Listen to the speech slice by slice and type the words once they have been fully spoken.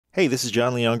Hey, this is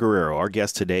Jon Leon Guerrero. Our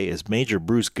guest today is Major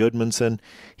Bruce Gudmundsson.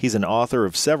 He's an author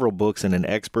of several books and an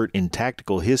expert in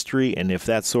tactical history, and if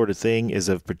that sort of thing is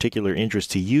of particular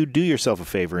interest to you, do yourself a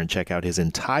favor and check out his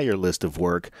entire list of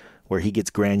work, where he gets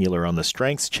granular on the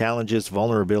strengths, challenges,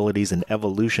 vulnerabilities, and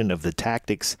evolution of the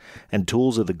tactics and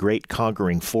tools of the great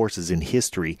conquering forces in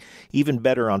history. Even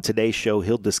better, on today's show,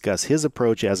 he'll discuss his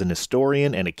approach as an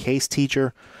historian and a case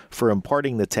teacher for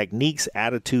imparting the techniques,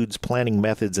 attitudes, planning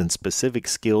methods, and specific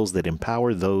skills that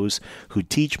empower those who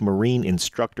teach Marine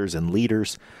instructors and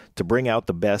leaders to bring out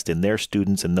the best in their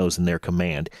students and those in their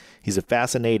command. He's a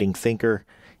fascinating thinker.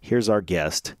 Here's our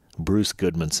guest, Bruce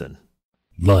Gudmundsson.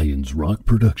 Lions Rock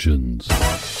Productions.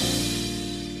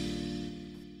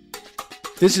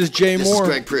 This is Jay Moore. This is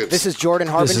Greg Proops. This is Jordan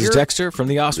Harbinger. This is Dexter from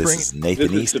The Offspring. This is Nathan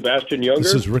This is East. Sebastian Younger.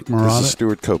 This is Rick Morata. This is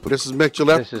Stuart Copeland. This is Mick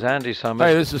Gillette. This is Andy Summers.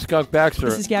 Hey, this is Skunk Baxter.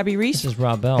 This is Gabby Reese. This is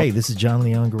Rob Bell. Hey, this is Jon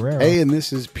Leon Guerrero. Hey, and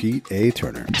this is Pete A.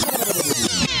 Turner.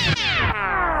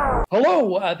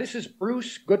 Hello, this is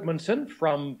Bruce Gudmundsson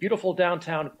from beautiful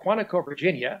downtown Quantico,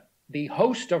 Virginia, the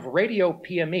host of Radio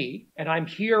PME, and I'm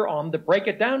here on the Break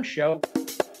It Down show.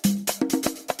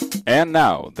 And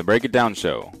now, the Break It Down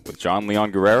show with Jon Leon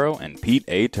Guerrero and Pete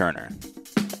A. Turner.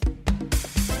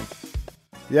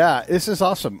 Yeah, this is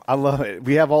awesome. I love it.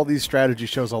 We have all these strategy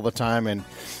shows all the time, and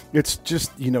it's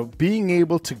just, being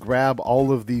able to grab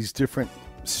all of these different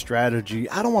strategy.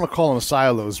 I don't want to call them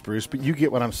silos, Bruce, but you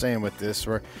get what I'm saying with this,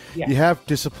 where you have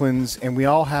disciplines, and we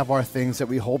all have our things that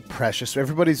we hold precious. So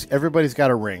everybody's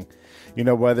got a ring,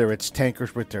 whether it's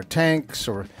tankers with their tanks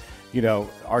or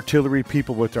artillery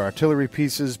people with their artillery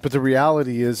pieces. But the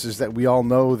reality is that we all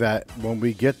know that when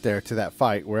we get there to that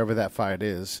fight, wherever that fight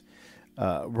is,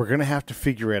 we're going to have to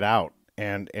figure it out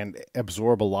and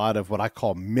absorb a lot of what I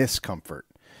call miscomfort.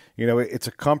 It's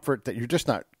a comfort that you're just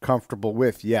not comfortable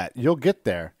with yet. You'll get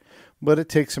there, but it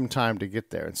takes some time to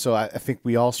get there. And so I think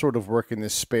we all sort of work in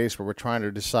this space where we're trying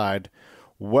to decide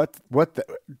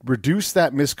reduce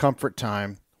that miscomfort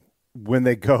time when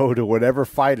they go to whatever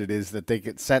fight it is that they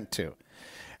get sent to,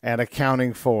 and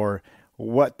accounting for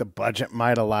what the budget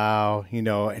might allow,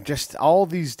 and just all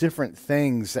these different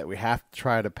things that we have to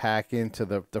try to pack into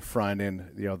the front end,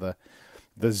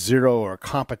 the zero or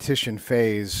competition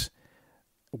phase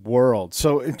world.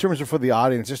 So in terms of for the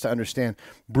audience, just to understand,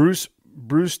 Bruce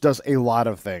does a lot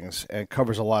of things and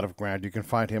covers a lot of ground. You can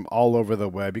find him all over the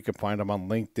web. You can find him on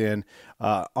LinkedIn,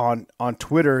 on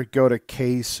Twitter. Go to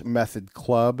Case Method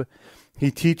Club. He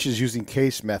teaches using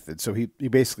case methods. So he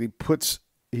basically puts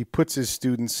his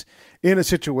students in a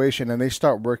situation, and they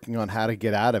start working on how to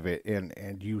get out of it,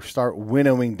 and you start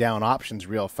winnowing down options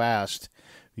real fast,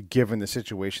 given the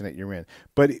situation that you're in.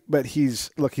 But he's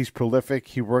prolific.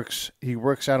 He works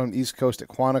out on the East Coast at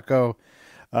Quantico.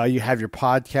 You have your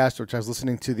podcast, which I was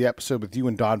listening to the episode with you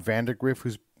and Don Vandergriff,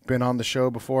 who's been on the show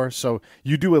before. So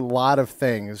you do a lot of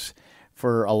things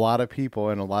for a lot of people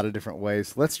in a lot of different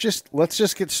ways. Let's just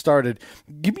get started.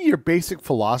 Give me your basic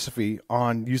philosophy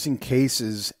on using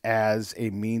cases as a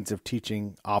means of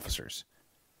teaching officers.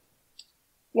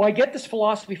 Well, I get this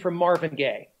philosophy from Marvin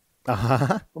Gaye.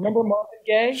 Uh-huh. Remember Marvin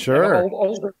Gaye? Sure.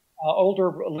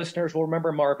 Older listeners will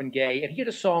remember Marvin Gaye, and he had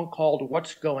a song called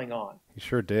 "What's Going On." He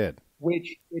sure did.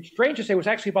 Which, it's strange to say, was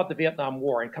actually about the Vietnam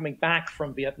War and coming back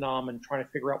from Vietnam and trying to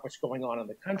figure out what's going on in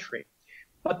the country.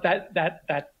 But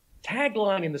that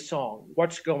tagline in the song,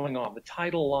 "What's Going On," the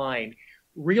title line,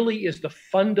 really is the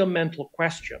fundamental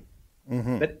question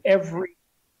that every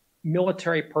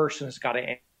military person has got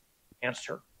to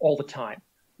answer all the time.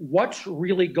 What's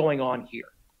really going on here?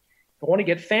 If I want to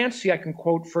get fancy, I can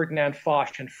quote Ferdinand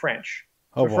Foch in French.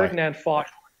 Ferdinand Foch,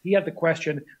 he had the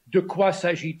question, "De quoi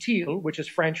s'agit-il?" which is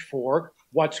French for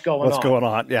 "What's going on?" What's going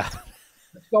on? Yeah.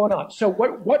 What's going on? So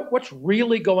what's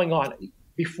really going on?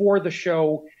 Before the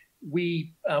show,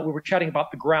 we were chatting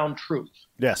about the ground truth.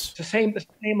 Yes. It's the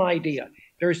same idea.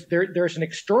 There's an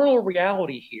external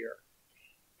reality here,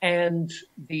 and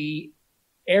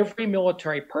every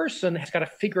military person has got to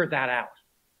figure that out.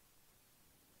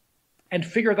 And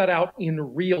figure that out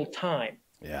in real time.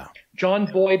 Yeah. John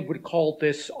Boyd would call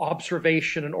this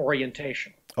observation and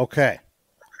orientation. Okay.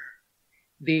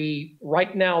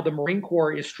 Right now, the Marine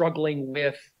Corps is struggling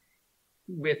with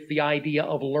the idea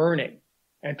of learning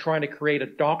and trying to create a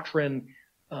doctrine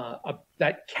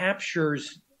that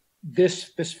captures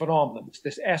this phenomenon,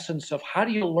 this essence of how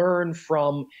do you learn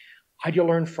from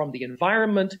the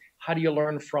environment? How do you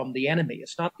learn from the enemy?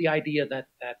 It's not the idea that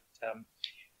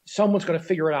someone's going to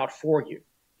figure it out for you.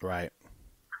 Right.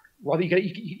 Rather,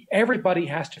 everybody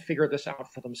has to figure this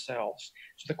out for themselves.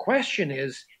 So the question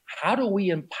is, how do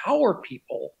we empower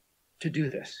people to do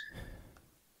this?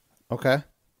 Okay.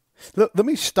 Let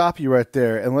me stop you right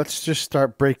there, and let's just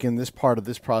start breaking this part of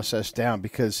this process down,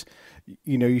 because,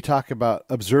 you talk about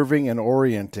observing and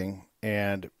orienting,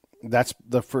 and that's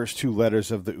the first two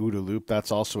letters of the OODA loop.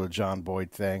 That's also a John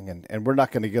Boyd thing, and we're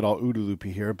not going to get all OODA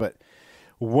loopy here, but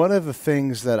one of the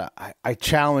things that I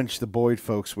challenge the Boyd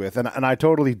folks with, and I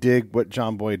totally dig what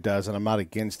John Boyd does, and I'm not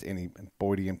against any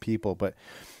Boydian people, but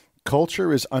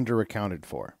culture is underaccounted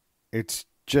for. It's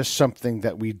just something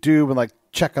that we do and like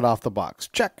check it off the box.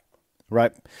 Check.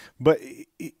 Right. But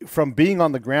from being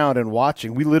on the ground and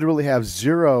watching, we literally have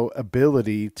zero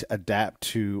ability to adapt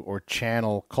to or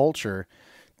channel culture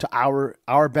to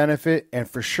our benefit, and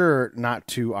for sure not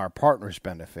to our partner's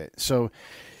benefit. So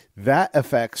that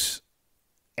affects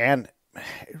and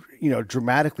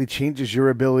dramatically changes your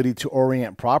ability to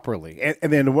orient properly.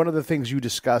 And then one of the things you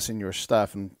discuss in your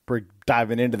stuff, and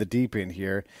diving into the deep end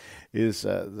here, is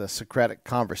the Socratic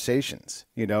conversations,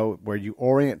 where you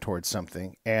orient towards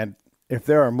something. And if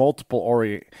there are multiple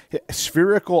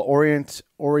spherical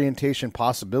orientation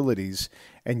possibilities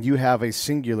and you have a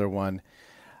singular one,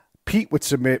 Pete would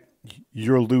submit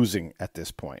you're losing at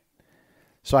this point.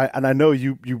 So I know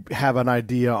you have an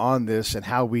idea on this and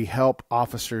how we help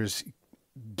officers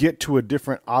get to a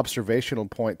different observational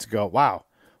point to go, wow,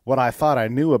 what I thought I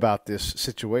knew about this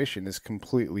situation is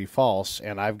completely false,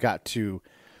 and I've got to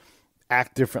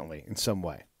act differently in some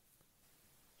way.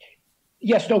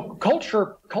 Yes, no,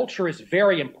 culture is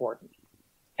very important,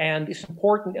 and it's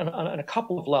important on a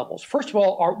couple of levels. First of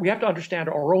all, we have to understand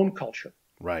our own culture,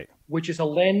 right? Which is a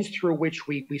lens through which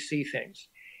we see things.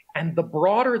 And the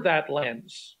broader that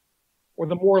lens, or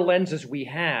the more lenses we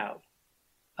have,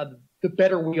 the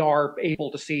better we are able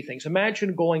to see things.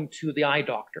 Imagine going to the eye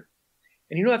doctor.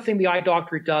 And you know that thing the eye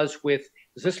doctor does with,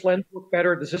 does this lens look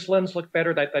better? Does this lens look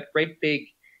better? That great big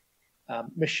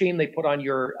machine they put on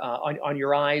your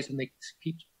eyes, and they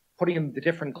keep putting in the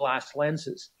different glass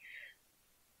lenses.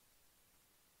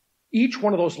 Each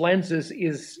one of those lenses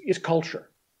is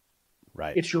culture.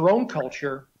 Right. It's your own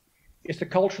culture. It's the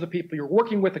culture of the people you're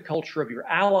working with, the culture of your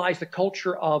allies, the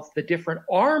culture of the different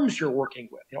arms you're working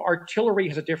with. Artillery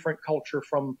has a different culture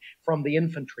from the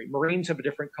infantry. Marines have a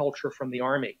different culture from the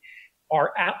army.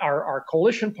 Our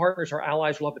coalition partners, our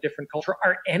allies, will have a different culture.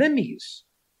 Our enemies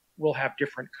will have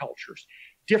different cultures.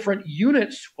 Different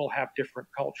units will have different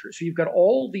cultures. So you've got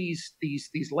all these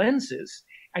lenses,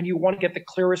 and you want to get the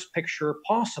clearest picture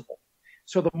possible.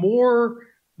 So the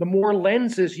more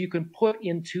lenses you can put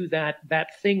into that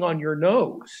thing on your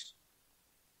nose,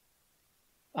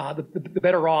 the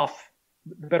better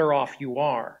off you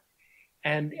are.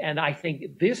 And I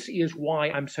think this is why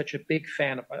I'm such a big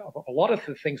fan of a lot of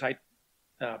the things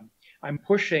I'm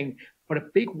pushing, but a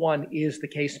big one is the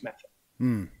case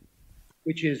method,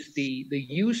 which is the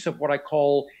use of what I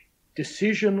call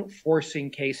decision forcing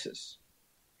cases.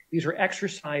 These are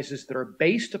exercises that are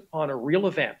based upon a real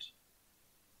event.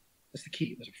 That's the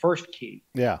key. That's the first key.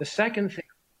 Yeah. The second thing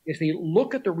is they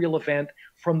look at the real event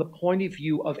from the point of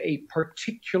view of a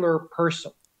particular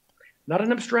person, not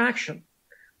an abstraction,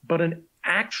 but an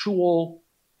actual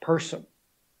person.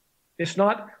 It's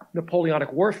not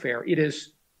Napoleonic warfare. It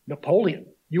is Napoleon.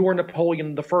 You are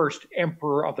Napoleon I,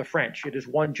 Emperor of the French. It is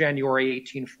 1 January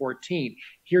 1814.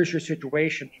 Here's your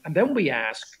situation. And then we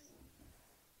ask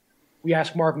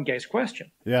Marvin Gaye's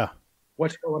question. Yeah.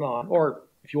 What's going on? Or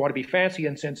if you want to be fancy,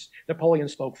 and since Napoleon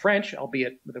spoke French,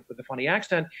 albeit with a funny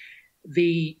accent,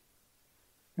 we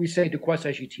say, de quoi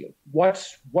s'agit-il?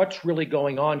 What's really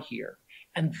going on here?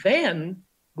 And then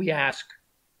we ask,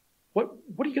 what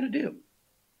are you going to do?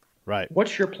 Right.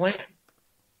 What's your plan?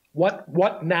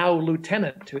 What now,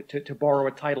 Lieutenant, to borrow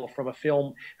a title from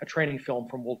a training film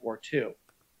from World War II?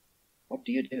 What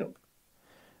do you do?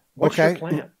 What's your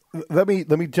plan? Let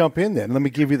me jump in then. Let me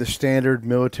give you the standard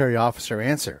military officer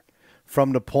answer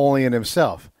from Napoleon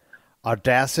himself.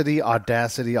 Audacity,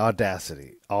 audacity,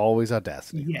 audacity. Always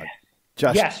audacity. Yeah.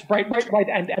 Yes, right.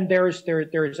 And there's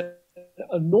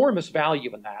enormous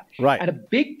value in that. Right. And a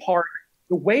big part,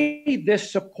 the way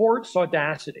this supports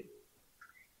audacity,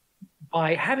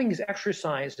 by having these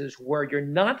exercises where you're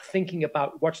not thinking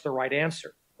about what's the right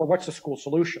answer or what's the school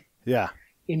solution. Yeah.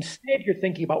 Instead, you're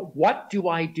thinking about, what do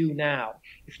I do now?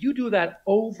 If you do that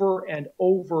over and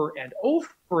over and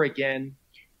over again,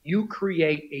 you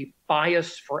create a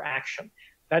bias for action.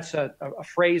 That's a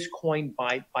phrase coined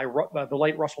by the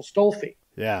late Russell Stolfi.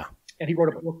 Yeah. And he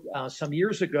wrote a book some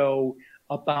years ago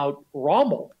about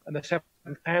Rommel and the 7th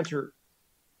Panzer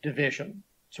Division.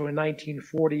 So in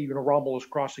 1940, Rommel was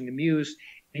crossing the Meuse.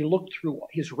 And he looked through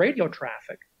his radio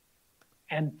traffic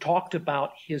and talked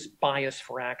about his bias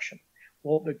for action.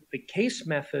 Well, the case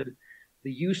method,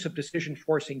 the use of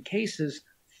decision-forcing cases,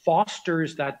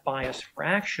 fosters that bias for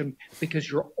action because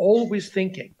you're always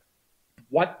thinking,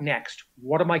 what next?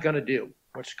 What am I going to do?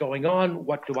 What's going on?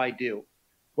 What do I do?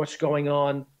 What's going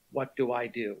on? What do I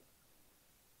do?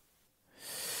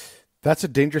 That's a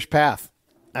dangerous path.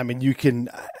 I mean, you can,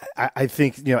 I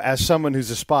think, you know, as someone who's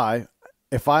a spy,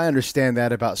 if I understand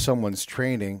that about someone's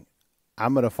training,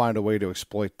 I'm going to find a way to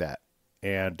exploit that.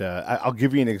 And I'll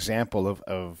give you an example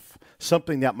of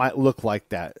something that might look like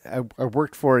that. I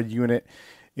worked for a unit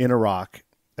in Iraq,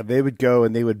 and they would go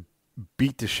and they would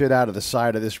beat the shit out of the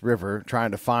side of this river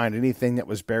trying to find anything that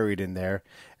was buried in there.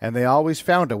 And they always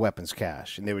found a weapons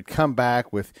cache. And they would come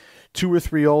back with 2 or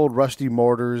 3 old rusty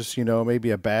mortars, you know,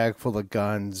 maybe a bag full of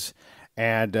guns.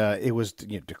 And it was,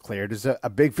 you know, declared as a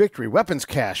big victory. Weapons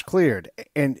cache cleared.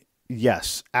 And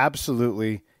yes,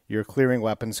 absolutely, you're clearing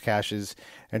weapons caches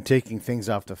and taking things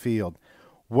off the field.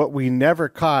 What we never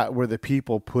caught were the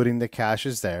people putting the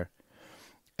caches there.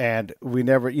 And we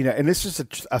never, you know, and this is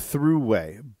a through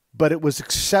way, but it was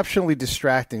exceptionally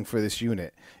distracting for this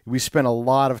unit. We spent a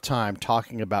lot of time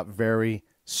talking about very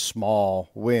small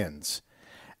wins.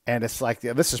 And it's like,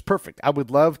 yeah, this is perfect. I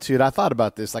would love to, and I thought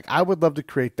about this, like I would love to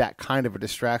create that kind of a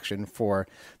distraction for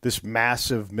this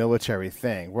massive military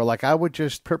thing where like I would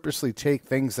just purposely take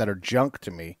things that are junk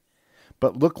to me,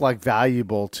 but look like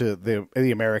valuable to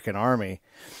the American army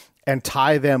and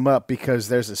tie them up because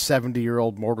there's a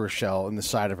 70-year-old mortar shell in the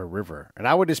side of a river. And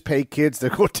I would just pay kids to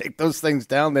go take those things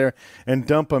down there and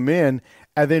dump them in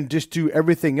and then just do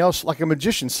everything else like a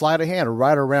magician, sleight of hand,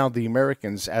 right around the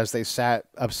Americans as they sat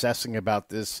obsessing about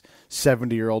this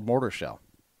 70-year-old mortar shell.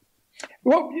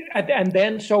 Well, and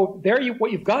then so there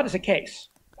what you've got is a case.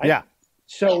 Right? Yeah.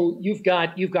 So you've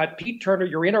got Pete Turner,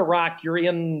 you're in Iraq,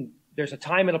 there's a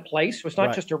time and a place. So it's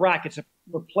not just Iraq, it's a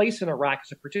place in Iraq,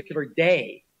 it's a particular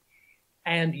day.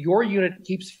 And your unit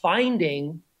keeps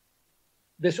finding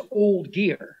this old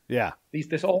gear. Yeah.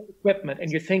 This old equipment. And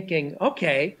you're thinking,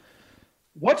 okay,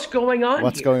 what's going on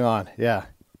What's here? going on? Yeah.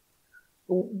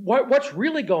 What's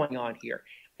really going on here?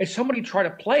 Is somebody trying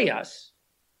to play us?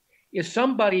 Is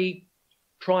somebody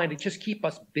trying to just keep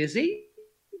us busy?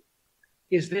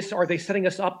 Are they setting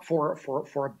us up for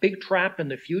a big trap in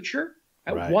the future?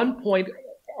 At one point,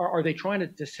 are they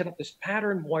trying to set up this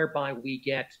pattern whereby we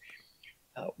get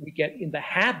in the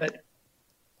habit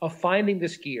of finding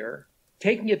this gear,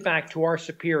 taking it back to our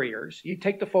superiors. You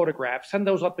take the photographs, send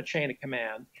those up the chain of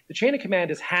command. The chain of command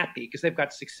is happy because they've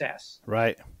got success.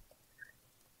 Right.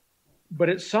 But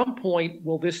at some point,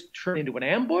 will this turn into an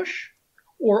ambush?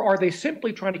 Or are they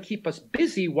simply trying to keep us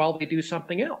busy while they do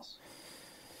something else?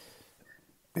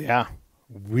 Yeah.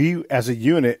 We, as a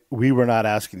unit, we were not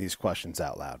asking these questions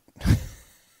out loud.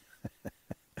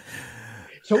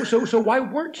 So why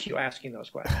weren't you asking those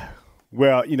questions?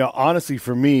 Well, you know, honestly,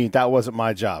 for me, that wasn't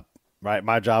my job, right?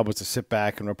 My job was to sit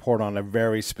back and report on a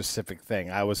very specific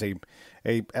thing. I was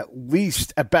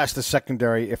at best, a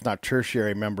secondary, if not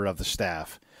tertiary member of the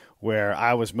staff, where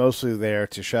I was mostly there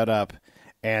to shut up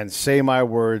and say my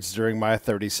words during my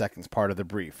 30 seconds part of the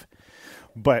brief.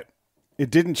 But it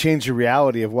didn't change the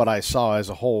reality of what I saw as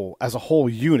a whole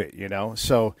unit, you know?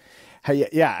 So,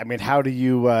 yeah, I mean, how do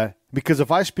you, because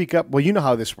if I speak up, well, you know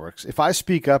how this works. If I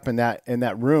speak up in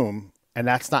that room and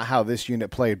that's not how this unit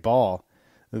played ball,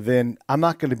 then I'm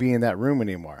not going to be in that room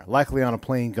anymore. Likely on a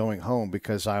plane going home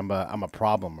because I'm a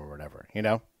problem or whatever, you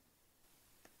know?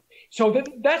 So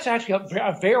that's actually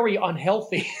a very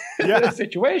unhealthy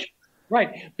situation.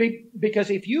 Right. Because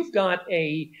if you've got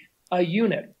a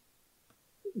unit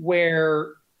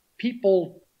where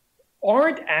people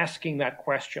aren't asking that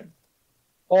question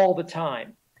all the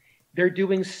time, they're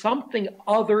doing something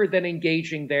other than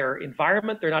engaging their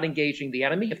environment. They're not engaging the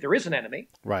enemy, if there is an enemy.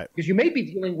 Right. Because you may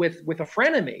be dealing with a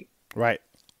frenemy. Right.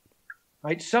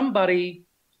 Right. Somebody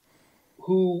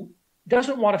who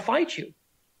doesn't want to fight you.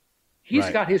 He's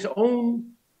got his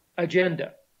own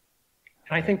agenda.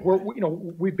 And I think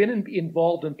we've been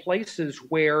involved in places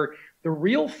where the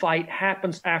real fight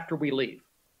happens after we leave.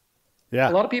 Yeah.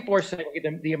 A lot of people are saying,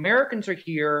 okay, the Americans are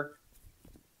here.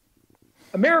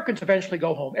 Americans eventually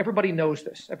go home. Everybody knows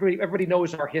this. Everybody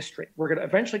knows our history. We're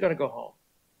eventually going to go home.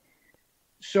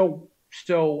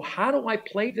 So how do I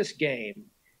play this game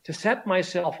to set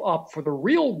myself up for the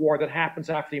real war that happens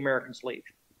after the Americans leave?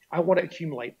 I want to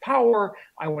accumulate power.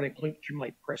 I want to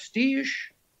accumulate prestige.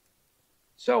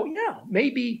 So yeah,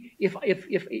 maybe if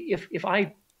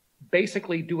I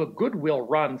basically do a goodwill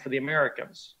run for the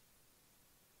Americans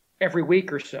every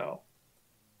week or so,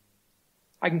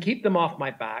 I can keep them off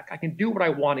my back. I can do what I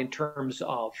want in terms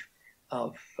of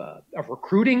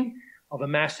recruiting, of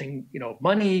amassing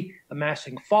money,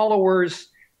 amassing followers.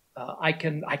 I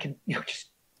can just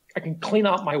I can clean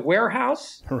out my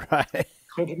warehouse. Right.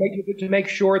 So to make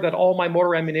sure that all my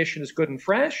mortar ammunition is good and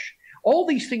fresh. All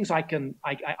these things I can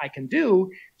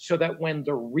do so that when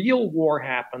the real war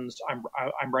happens,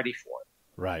 I'm ready for it.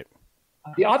 Right.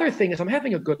 The other thing is I'm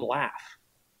having a good laugh.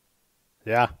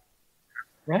 Yeah.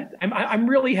 Right. I'm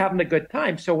really having a good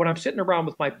time. So when I'm sitting around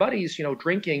with my buddies,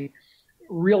 drinking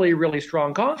really, really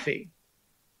strong coffee,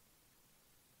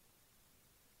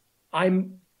 I've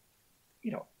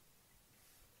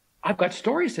got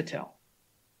stories to tell.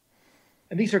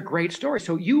 And these are great stories.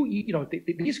 So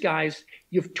these guys,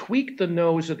 you've tweaked the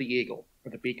nose of the eagle,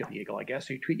 or the beak of the eagle, I guess.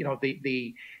 So you tweak,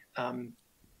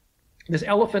 this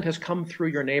elephant has come through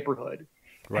your neighborhood,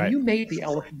 right, and you made the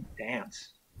elephant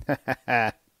dance.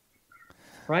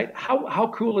 Right?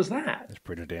 How cool is that? It's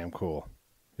pretty damn cool.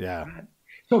 Yeah. Right.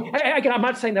 So again, I'm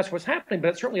not saying that's what's happening, but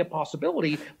it's certainly a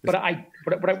possibility. But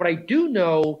what I do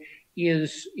know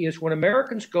is when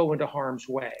Americans go into harm's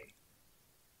way,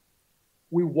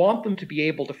 we want them to be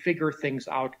able to figure things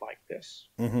out like this.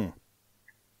 Mm-hmm.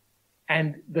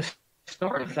 And the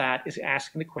start of that is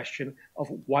asking the question of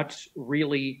what's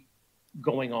really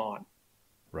going on.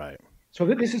 Right. So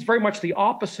this is very much the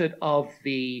opposite of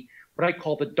what I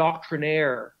call the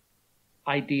doctrinaire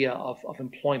idea of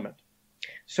employment.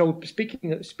 So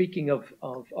speaking of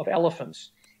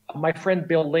elephants, my friend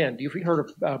Bill Lind, you've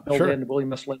heard of Bill Sure. Lind,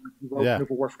 William S. Lind, who wrote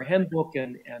the War for Hen book,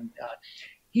 and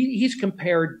he's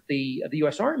compared the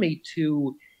U.S. Army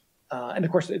to, and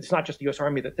of course it's not just the U.S.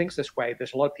 Army that thinks this way.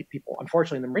 There's a lot of people,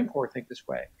 unfortunately, in the Marine Corps think this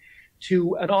way,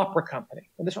 to an opera company.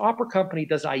 And this opera company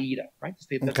does Aida, right? It's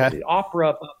the opera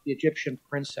about the Egyptian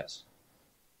princess,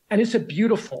 and it's a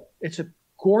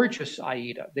gorgeous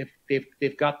Aida.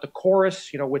 They've got the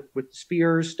chorus, with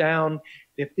spears down.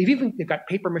 They've got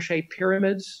papier mache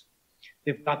pyramids.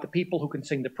 They've got the people who can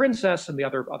sing the princess and the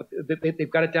other. They've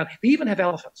got it down. They even have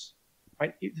elephants.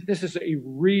 Right? This is a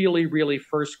really, really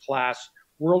first-class,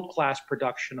 world-class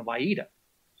production of Aida.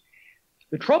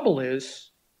 The trouble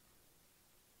is,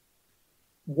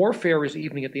 warfare is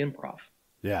evening at the Improv.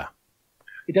 Yeah.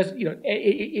 It doesn't,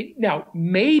 now,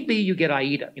 maybe you get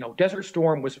Aida. Desert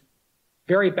Storm was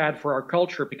very bad for our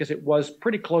culture because it was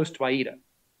pretty close to Aida.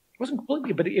 It wasn't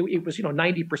completely, but it was,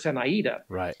 90% Aida.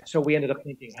 Right. So we ended up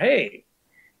thinking, hey,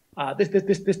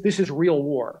 this is real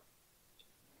war.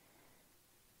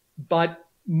 But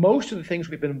most of the things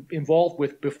we've been involved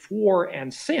with before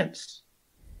and since,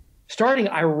 starting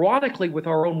ironically with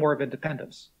our own War of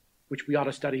Independence, which we ought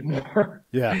to study more,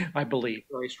 I believe,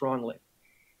 very strongly,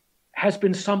 has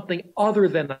been something other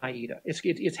than Aida.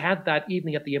 It's had that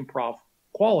evening at the Improv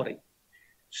quality.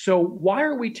 So why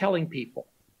are we telling people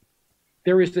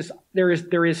there is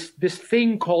this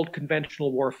thing called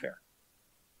conventional warfare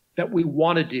that we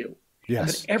want to do?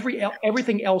 Yes. And that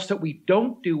everything else that we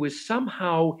don't do is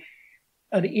somehow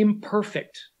an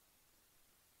imperfect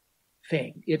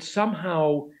thing. It's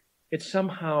somehow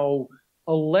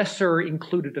a lesser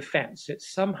included offense.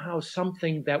 It's somehow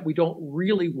something that we don't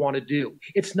really want to do.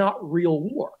 It's not real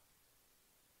war.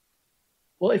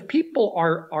 Well, if people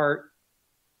are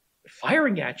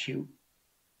firing at you,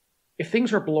 if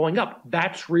things are blowing up,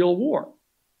 that's real war.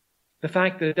 The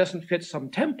fact that it doesn't fit some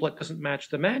template, doesn't match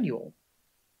the manual,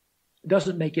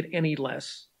 doesn't make it any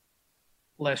less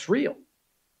real.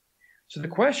 So the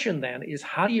question then is,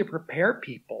 how do you prepare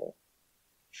people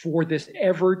for this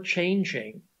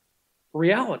ever-changing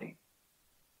reality?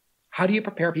 How do you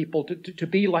prepare people to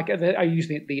be like, I use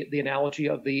the analogy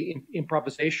of the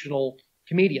improvisational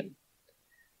comedian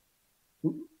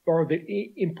or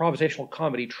the improvisational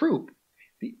comedy troupe.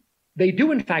 They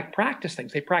do, in fact, practice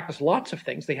things. They practice lots of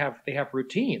things. They have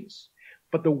routines.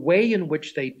 But the way in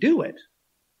which they do it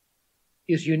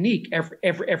is unique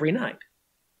every night.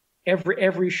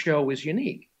 Every show is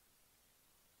unique.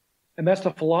 And that's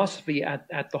the philosophy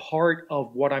at the heart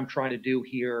of what I'm trying to do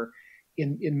here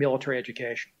in military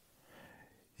education.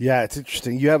 Yeah, it's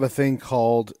interesting. You have a thing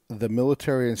called the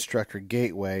Military Instructor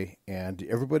Gateway, and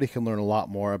everybody can learn a lot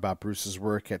more about Bruce's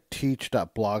work at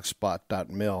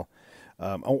teach.blogspot.mil.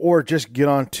 Or just get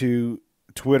onto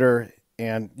Twitter,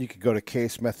 and you could go to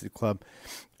Case Method Club,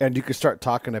 and you could start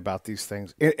talking about these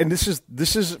things. And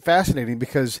this is fascinating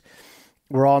because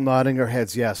we're all nodding our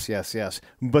heads, yes, yes, yes.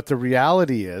 But the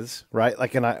reality is, right?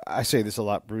 Like, and I say this a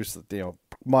lot, Bruce, that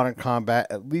modern combat,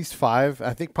 at least 5,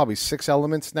 I think probably 6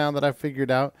 elements now that I've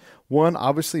figured out. 1,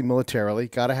 obviously militarily,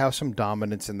 got to have some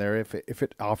dominance in there if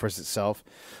it offers itself.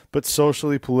 But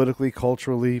socially, politically,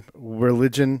 culturally,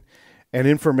 religion, and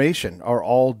information are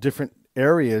all different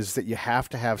areas that you have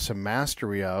to have some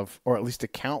mastery of, or at least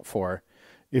account for,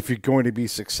 if you're going to be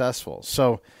successful.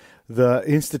 So the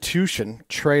institution,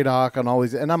 TRADOC, and all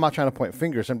these, and I'm not trying to point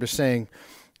fingers, I'm just saying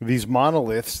these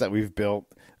monoliths that we've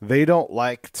built, they don't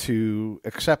like to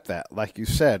accept that. Like you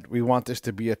said, we want this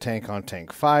to be a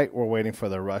tank-on-tank fight. We're waiting for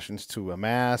the Russians to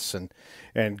amass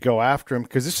and go after them,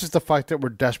 because this is the fight that we're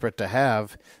desperate to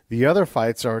have. The other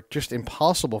fights are just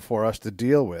impossible for us to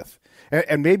deal with.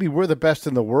 And maybe we're the best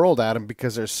in the world at them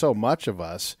because there's so much of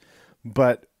us.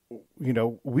 But, you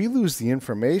know, we lose the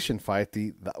information fight,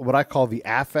 the what I call the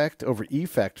affect over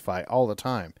effect fight all the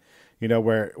time. You know,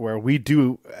 where we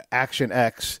do action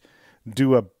X,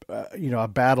 do a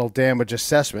battle damage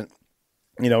assessment,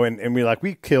 you know, and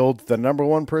we killed the number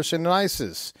one person in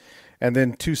ISIS, and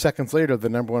then 2 seconds later the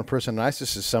number one person in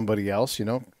ISIS is somebody else, you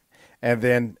know, and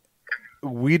then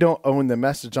we don't own the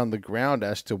message on the ground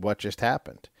as to what just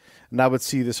happened. And I would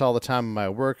see this all the time in my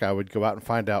work. I would go out and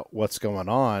find out what's going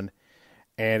on,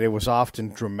 and it was often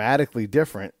dramatically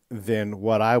different than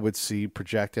what I would see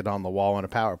projected on the wall in a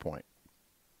PowerPoint.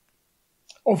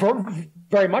 Oh,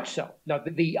 very much so. No,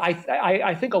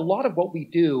 I think a lot of what we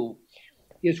do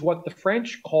is what the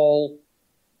French call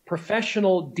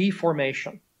professional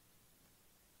deformation.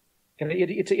 And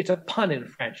it's a pun in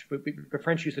French, but the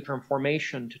French use the term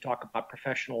formation to talk about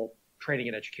professional training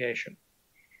and education.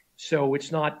 So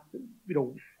it's not, you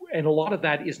know, and a lot of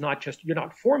that is not just, you're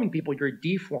not forming people, you're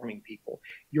deforming people.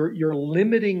 You're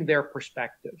limiting their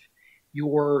perspective.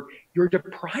 You're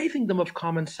depriving them of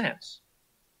common sense.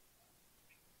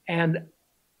 And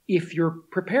if you're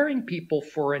preparing people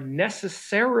for a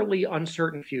necessarily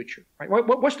uncertain future, right?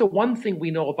 What's the one thing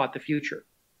we know about the future?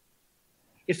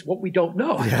 It's what we don't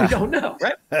know. Yeah. We don't know,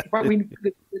 right?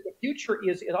 The future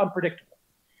is unpredictable.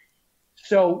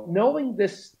 So knowing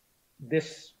this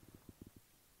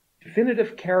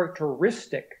definitive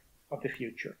characteristic of the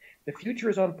future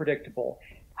is unpredictable.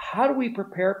 How do we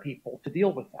prepare people to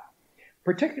deal with that?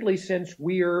 Particularly since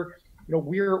we're a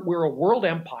world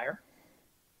empire.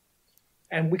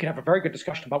 And we can have a very good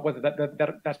discussion about whether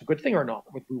that's a good thing or not,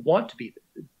 whether we want to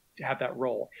have that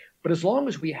role. But as long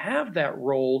as we have that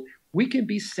role, we can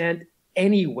be sent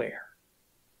anywhere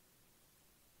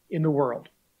in the world.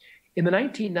 In the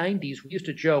 1990s, we used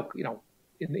to joke, you know,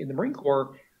 in the Marine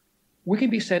Corps, we can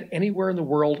be sent anywhere in the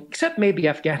world except maybe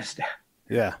Afghanistan.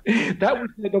 Yeah. That was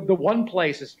the one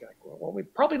place. Is well,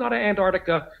 probably not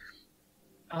Antarctica,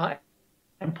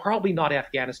 and probably not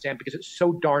Afghanistan because it's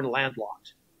so darn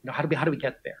landlocked. You know, how do we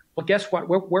get there? Well, guess what?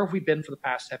 Where have we been for the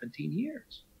past 17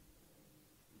 years?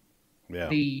 Yeah.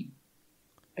 We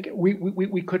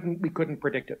couldn't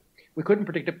predict it. We couldn't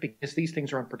predict it because these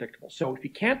things are unpredictable. So if you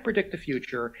can't predict the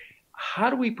future, how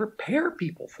do we prepare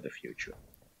people for the future?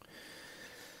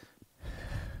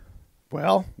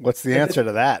 Well, what's the answer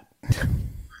to that?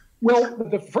 Well,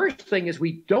 the first thing is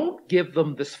we don't give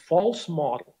them this false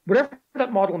model, whatever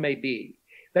that model may be.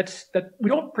 That we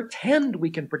don't pretend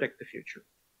we can predict the future.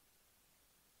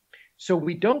 So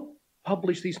we don't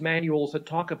publish these manuals that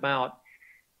talk about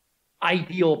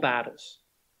ideal battles.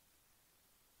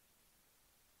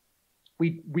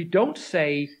 We don't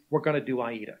say we're going to do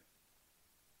AIDA.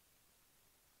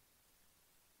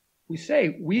 We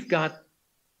say we're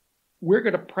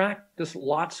going to practice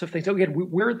lots of things. So again,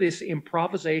 we're this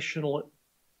improvisational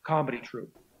comedy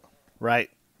troupe.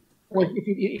 Right. Well,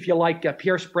 if you like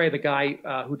Pierre Spray, the guy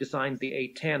who designed the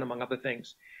A-10, among other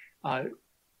things,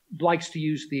 likes to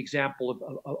use the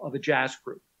example of a jazz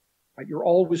group. Right? You're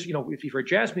always, you know, if you're a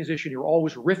jazz musician, you're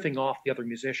always riffing off the other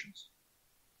musicians.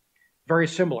 Very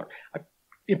similar.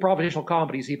 Improvisational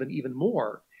comedies even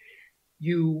more.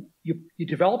 You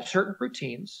develop certain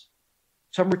routines.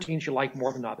 Some routines you like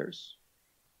more than others.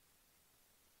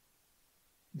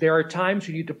 There are times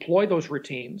when you deploy those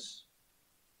routines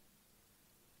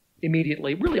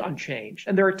immediately, really unchanged.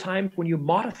 And there are times when you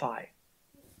modify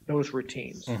those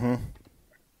routines. Mm-hmm.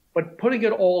 But putting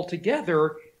it all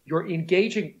together, you're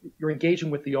engaging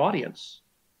with the audience.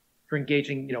 You're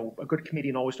engaging, you know, a good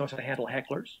comedian always knows how to handle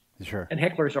hecklers. Sure. And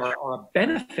hecklers are a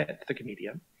benefit to the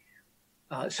comedian.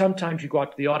 Sometimes you go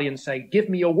out to the audience and say, give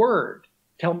me a word.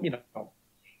 Tell me, you know,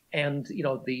 and, you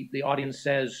know, the audience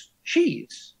says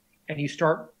cheese. And you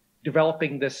start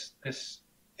developing this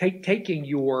taking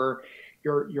your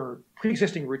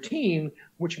pre-existing routine,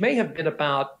 which may have been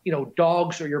about, you know,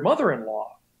 dogs or your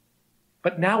mother-in-law,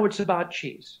 but now it's about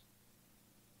cheese.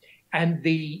 And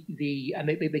they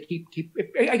keep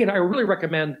again. I really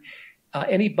recommend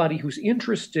anybody who's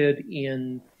interested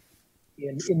in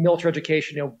military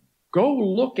education, you know, go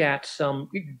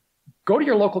to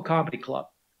your local comedy club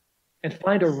and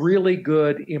find a really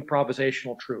good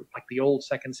improvisational troupe, like the old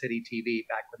Second City TV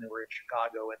back when they were in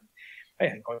Chicago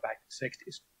and going back to the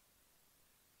 60s.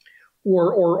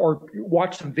 Or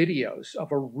watch some videos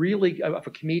of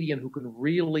a comedian who can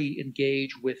really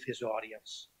engage with his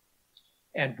audience.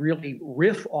 and really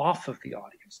riff off of the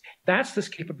audience. That's this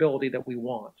capability that we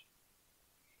want.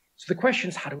 So the question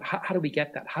is, how do we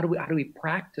get that? How do we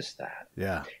practice that?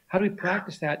 Yeah. How do we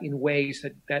practice that in ways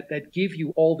that give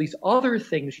you all these other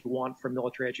things you want from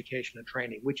military education and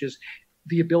training, which is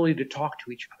the ability to talk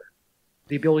to each other,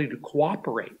 the ability to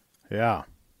cooperate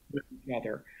with each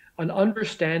other, an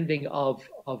understanding of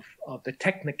the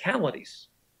technicalities.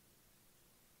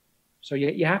 So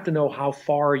you have to know how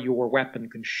far your weapon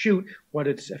can shoot, what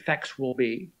its effects will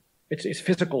be, its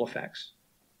physical effects.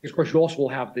 Because, of course, you also will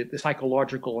have the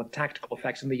psychological and tactical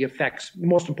effects, and the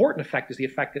most important effect is the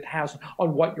effect it has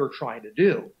on what you're trying to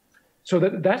do. So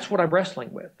that's what I'm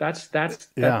wrestling with. That's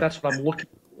what I'm looking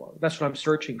for. That's what I'm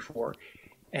searching for.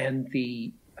 And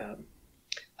the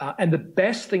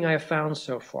best thing I have found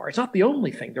so far, it's not the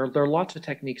only thing. There are lots of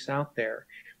techniques out there.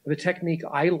 But the technique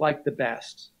I like the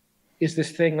best is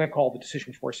this thing I call the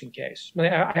decision forcing case. I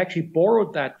actually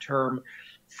borrowed that term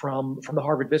from the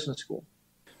Harvard Business School.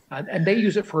 And they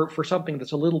use it for something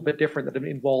that's a little bit different, that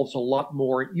involves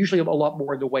usually a lot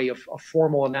more in the way of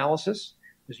formal analysis.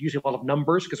 There's usually a lot of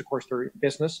numbers because, of course, they're in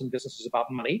business, and business is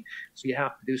about money. So you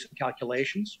have to do some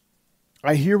calculations.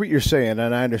 I hear what you're saying,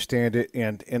 and I understand it,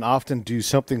 and often do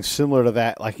something similar to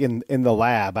that, like in the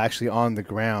lab, actually on the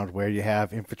ground, where you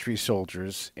have infantry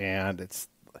soldiers, and it's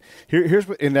here's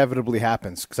what inevitably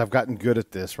happens, because I've gotten good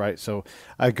at this, right? So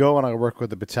I go and I work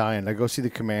with the battalion. I go see the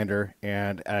commander,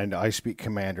 and I speak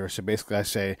commander. So basically I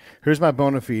say, here's my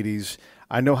bona fides.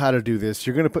 I know how to do this.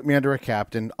 You're going to put me under a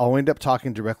captain. I'll end up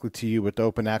talking directly to you with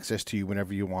open access to you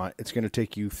whenever you want. It's going to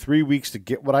take you 3 weeks to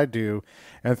get what I do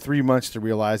and 3 months to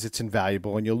realize it's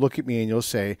invaluable. And you'll look at me and you'll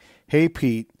say, hey,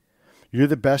 Pete, you're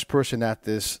the best person at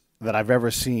this that I've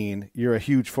ever seen. You're a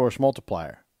huge force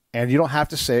multiplier. And you don't have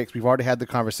to say it, because we've already had the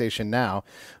conversation now.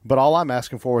 But all I'm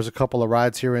asking for is a couple of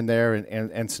rides here and there,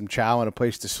 and some chow and a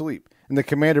place to sleep. And the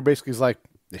commander basically is like,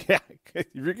 yeah, if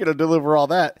you're going to deliver all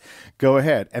that, go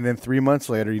ahead. And then 3 months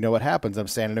later, you know what happens? I'm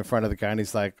standing in front of the guy, and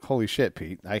he's like, holy shit,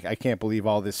 Pete, I can't believe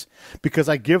all this. Because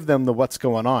I give them the what's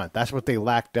going on. That's what they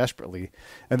lack desperately.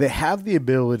 And they have the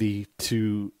ability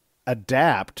to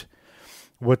adapt.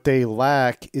 What they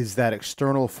lack is that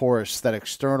external force, that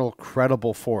external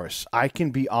credible force. I can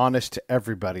be honest to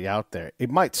everybody out there. It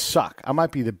might suck. I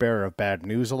might be the bearer of bad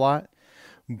news a lot,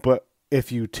 but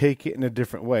if you take it in a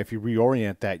different way, if you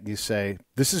reorient that, and you say,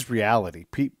 this is reality.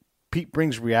 Pete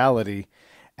brings reality,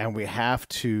 and we have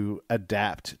to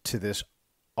adapt to this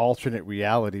alternate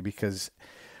reality, because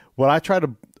what I'm trying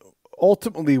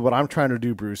to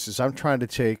do, Bruce, is I'm trying to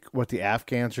take what the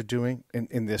Afghans are doing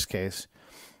in this case,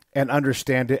 and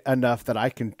understand it enough that I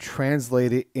can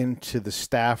translate it into the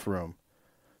staff room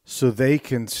so they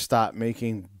can stop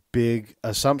making big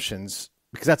assumptions,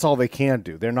 because that's all they can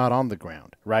do. They're not on the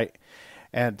ground, right?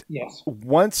 And yes,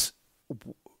 once,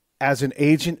 as an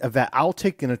agent of that, I'll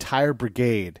take an entire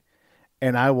brigade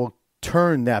and I will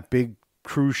turn that big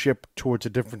cruise ship towards a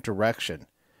different direction,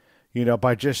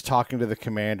 by just talking to the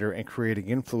commander and creating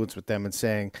influence with them and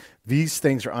saying, these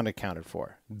things are unaccounted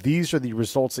for. These are the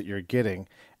results that you're getting.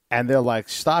 And they're like,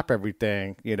 stop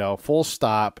everything, full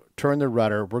stop, turn the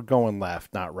rudder. We're going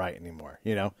left, not right anymore,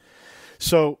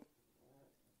 So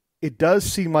it does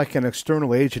seem like an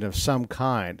external agent of some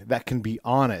kind that can be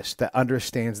honest, that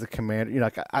understands the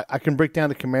commander. I can break down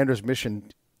the commander's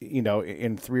mission,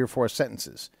 in 3 or 4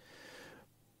 sentences.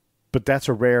 But that's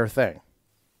a rare thing.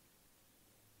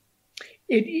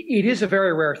 It is a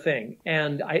very rare thing.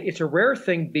 And it's a rare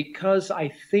thing because I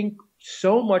think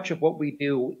so much of what we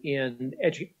do in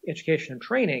education and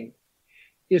training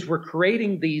is we're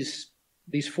creating these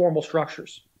formal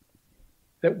structures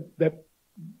that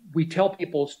we tell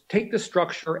people, take the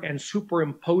structure and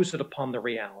superimpose it upon the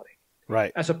reality.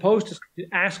 Right. As opposed to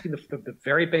asking the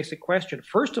very basic question,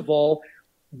 first of all,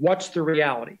 what's the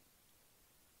reality?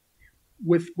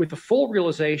 With the full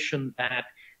realization that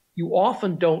you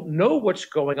often don't know what's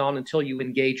going on until you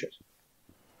engage it.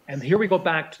 And here we go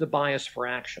back to the bias for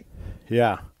action.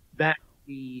 Yeah. That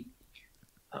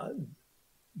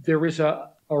there is a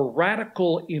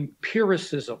radical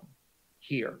empiricism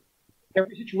here.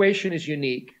 Every situation is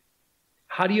unique.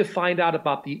 How do you find out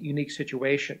about the unique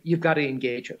situation? You've got to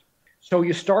engage it. So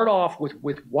you start off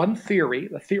with one theory.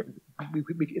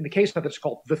 In the case of it, it's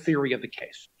called the theory of the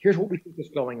case. Here's what we think is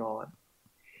going on.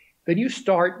 Then you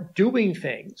start doing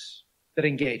things that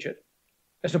engage it.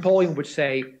 As Napoleon would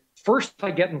say, first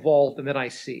I get involved and then I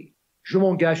see. Je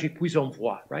m'engage et puis on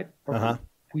voit, right? Uh-huh.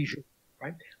 Puis je,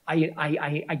 right?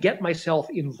 I get myself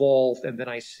involved and then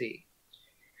I see.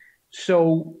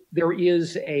 So there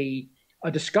is a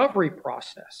discovery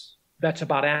process that's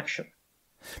about action.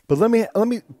 But let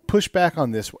me push back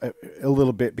on this a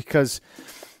little bit, because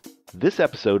This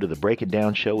episode of the Break It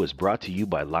Down Show is brought to you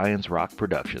by Lions Rock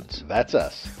Productions. that's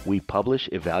us. We publish,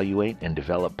 evaluate, and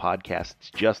develop podcasts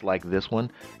just like this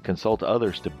one, consult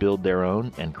others to build their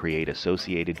own, and create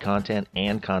associated content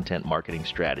and content marketing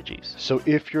strategies. So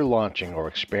if you're launching or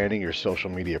expanding your social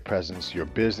media presence, your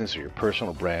business, or your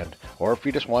personal brand, or if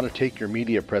you just want to take your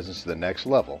media presence to the next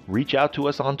level, Reach out to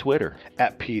us on Twitter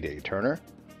at P. Turner,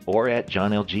 or at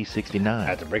JohnLG69.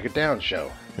 at the Break It Down Show.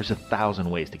 There's 1,000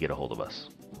 ways to get a hold of us.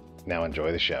 Now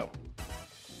enjoy the show.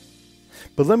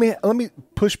 But let me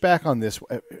push back on this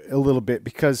a little bit,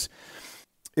 because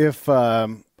if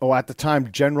at the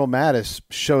time General Mattis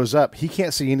shows up, he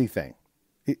can't see anything.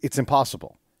 It's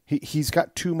impossible. He's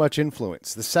got too much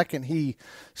influence. The second he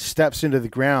steps into the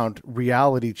ground,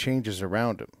 reality changes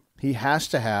around him. He has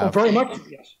to have. Oh, very much.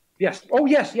 Yes. Oh,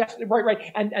 yes.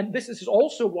 Right. And this is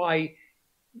also why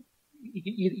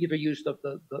you either use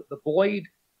the Boyd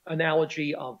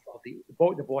analogy of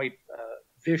the Boyd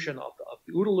vision of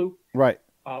the OODA loop. Right.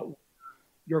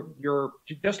 You're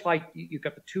just like you've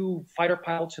got the two fighter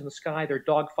pilots in the sky. They're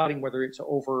dogfighting, whether it's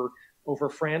over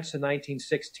France in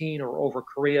 1916 or over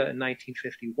Korea in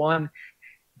 1951.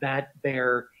 That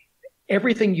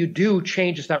everything you do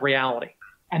changes that reality,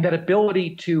 and that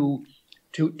ability to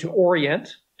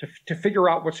orient, to figure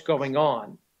out what's going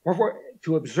on, or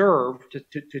to observe,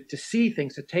 to see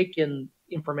things, to take in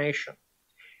information.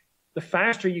 The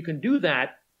faster you can do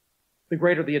that, the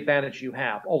greater the advantage you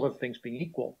have, all other things being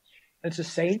equal. And it's the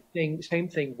same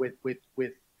thing with the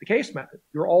case method.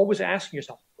 You're always asking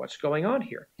yourself, what's going on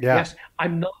here? Yeah. Yes,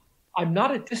 I'm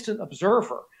not a distant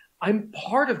observer. I'm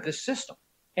part of this system.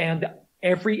 And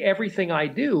everything I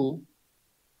do,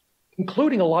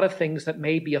 including a lot of things that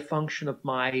may be a function of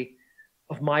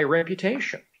my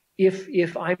reputation.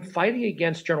 If I'm fighting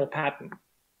against General Patton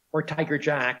or Tiger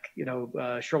Jack,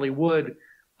 Shirley Wood,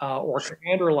 or a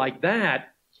commander like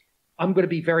that, I'm going to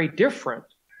be very different.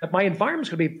 My environment's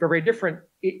going to be very different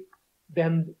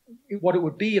than what it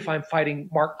would be if I'm fighting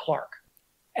Mark Clark.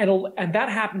 And that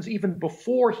happens even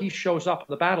before he shows up on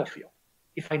the battlefield.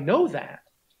 If I know that,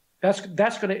 that's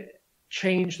going to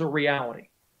change the reality.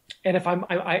 And if I'm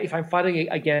fighting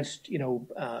against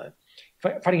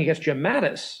fighting against Jim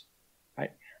Mattis, right?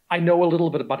 I know a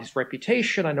little bit about his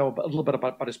reputation. I know a little bit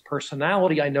about his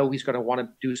personality. I know he's going to want to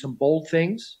do some bold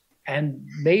things, and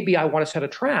maybe I want to set a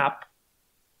trap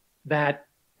that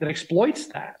exploits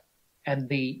that. And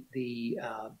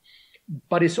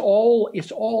but it's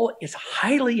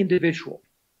highly individual.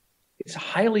 It's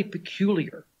highly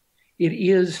peculiar. It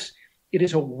is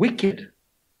a wicked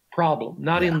problem,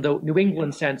 not in the New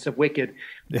England sense of wicked,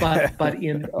 but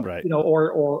in Right.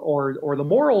 or the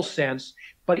moral sense,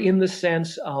 but in the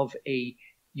sense of a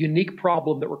unique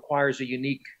problem that requires a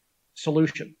unique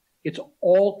solution. It's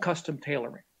all custom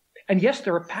tailoring. And yes,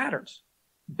 there are patterns,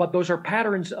 but those are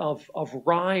patterns of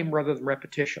rhyme rather than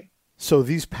repetition. So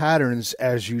these patterns,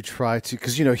 as you try to,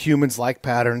 because humans like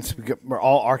patterns, we're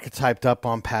all archetyped up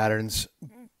on patterns,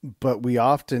 but we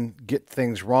often get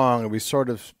things wrong, and we sort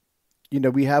of,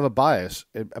 we have a bias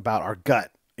about our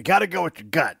gut. You got to go with your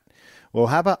gut. Well,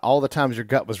 how about all the times your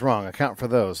gut was wrong? Account for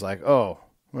those. Like,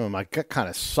 my gut kind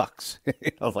of sucks.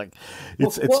 Like,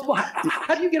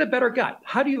 how do you get a better gut?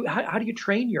 How do you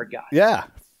train your gut? Yeah,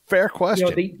 fair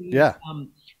question. Yeah.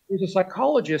 There's a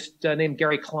psychologist named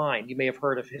Gary Klein. You may have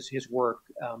heard of his work.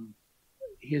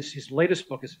 His latest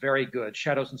book is very good.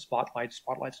 Shadows and Spotlights,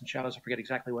 Spotlights and Shadows. I forget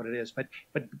exactly what it is, but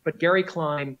Gary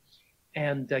Klein,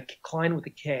 and Klein with a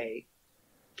K,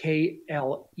 Klein,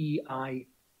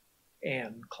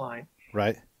 Klein.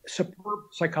 Right. Superb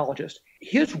psychologist.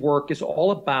 His work is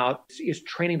all about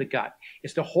training the gut.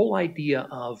 It's the whole idea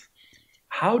of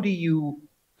how do you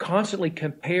constantly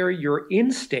compare your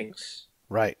instincts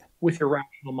Right. with your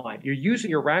rational mind. You're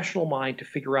using your rational mind to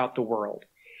figure out the world,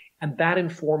 and that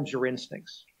informs your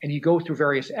instincts. And you go through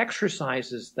various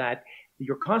exercises that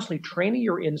you're constantly training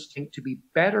your instinct to be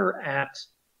better at,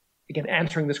 again,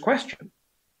 answering this question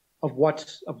of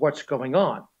what's going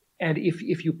on. And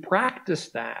if you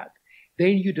practice that,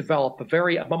 then you develop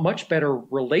a much better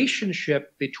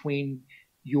relationship between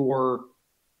your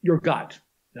gut,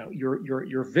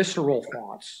 your visceral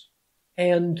thoughts,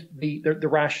 and the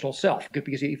rational self.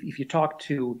 Because if you talk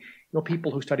to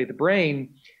people who study the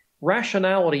brain,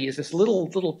 rationality is this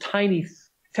little tiny,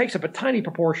 takes up a tiny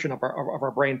proportion of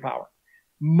our brain power.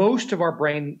 Most of our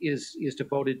brain is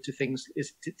devoted to things,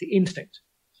 to instinct,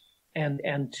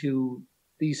 and to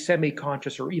these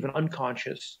semi-conscious or even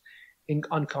unconscious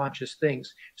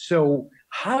things. So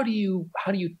how do you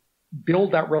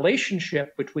build that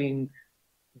relationship between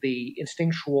the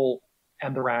instinctual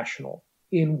and the rational?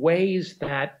 in ways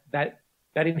that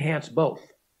enhance both.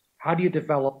 How do you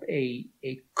develop a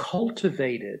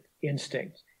cultivated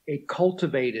instinct, a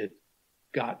cultivated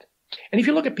gut? And if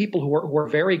you look at people who are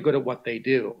very good at what they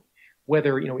do,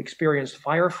 whether experienced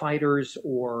firefighters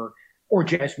or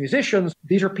jazz musicians,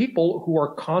 these are people who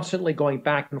are constantly going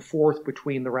back and forth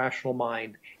between the rational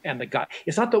mind and the gut.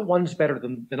 It's not that one's better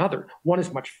than other. One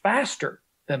is much faster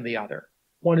than the other.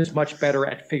 One is much better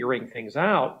at figuring things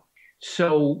out.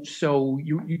 So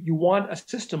you want a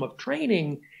system of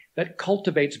training that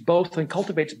cultivates both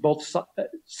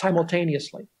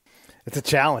simultaneously. It's a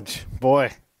challenge,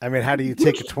 boy. I mean, how do you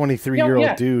take a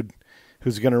 23-year-old dude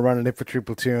who's going to run an infantry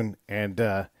platoon and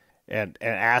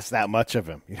ask that much of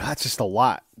him? That's just a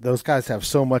lot. Those guys have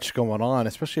so much going on,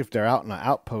 especially if they're out in an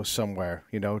outpost somewhere,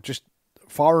 just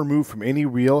far removed from any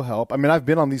real help. I mean, I've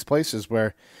been on these places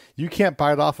where you can't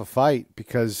bite off a fight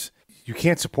because you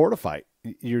can't support a fight.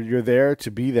 You're there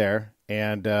to be there,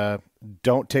 and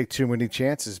don't take too many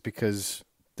chances because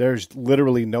there's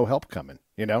literally no help coming.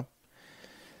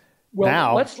 Well,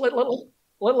 now let's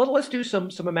do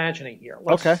some imagining here.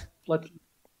 Let's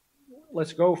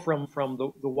go from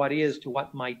the what is to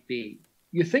what might be.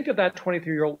 You think of that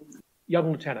 23-year-old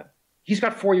young lieutenant. He's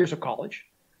got 4 years of college.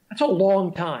 That's a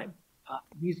long time.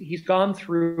 He's gone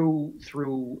through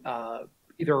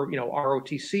either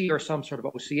ROTC or some sort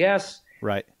of OCS.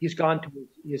 Right. He's gone to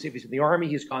if he's in the Army,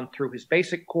 he's gone through his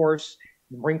basic course.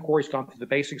 In the Marine Corps, he's gone through the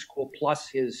basic school plus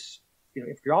his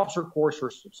infantry officer course or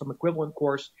some equivalent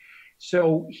course.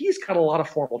 So he's got a lot of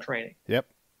formal training. Yep.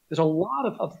 There's a lot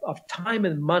of time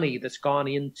and money that's gone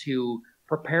into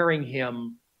preparing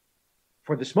him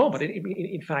for this moment.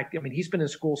 In fact, he's been in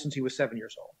school since he was 7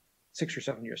 years old, 6 or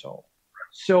 7 years old.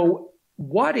 So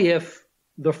what if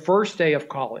the first day of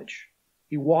college,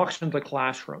 he walks into the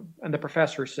classroom and the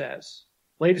professor says,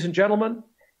 "Ladies and gentlemen,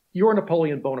 you're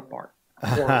Napoleon Bonaparte,"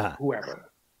 or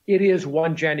whoever. It is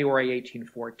 1 January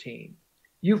 1814.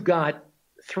 You've got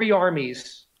 3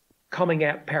 armies coming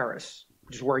at Paris,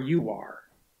 which is where you are.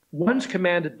 One's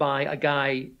commanded by a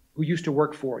guy who used to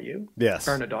work for you, yes,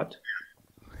 Bernadotte.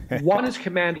 One is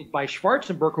commanded by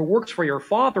Schwarzenberg, who works for your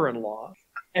father-in-law.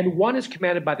 And one is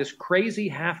commanded by this crazy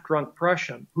half-drunk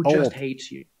Prussian who just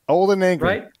hates you. Old and angry.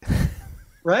 Right?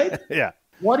 Right? Yeah.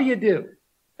 What do you do?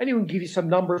 And he will give you some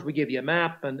numbers. We give you a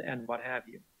map and what have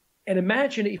you. And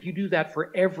imagine if you do that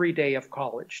for every day of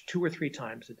college, 2 or 3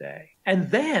 times a day. And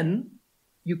then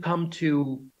you come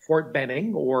to Fort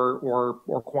Benning or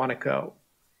Quantico,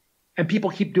 and people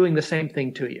keep doing the same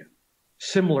thing to you.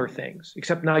 Similar things,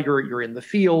 except now you're in the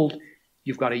field,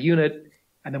 you've got a unit,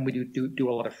 and then we do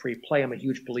a lot of free play. I'm a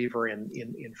huge believer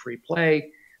in free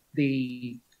play.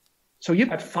 So you've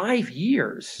got 5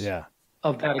 years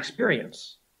of that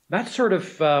experience. That's sort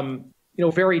of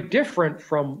very different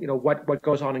from what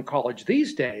goes on in college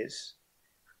these days,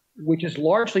 which is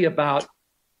largely about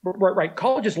right.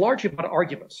 College is largely about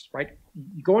arguments, right?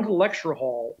 You go into the lecture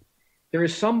hall, there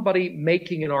is somebody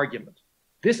making an argument.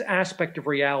 This aspect of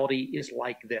reality is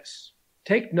like this.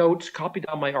 Take notes, copy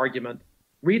down my argument,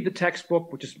 read the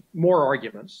textbook, which is more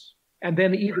arguments, and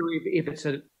then either if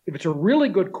it's a really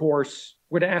good course,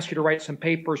 we're going to ask you to write some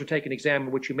papers or take an exam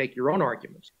in which you make your own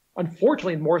arguments.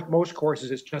 Unfortunately, in most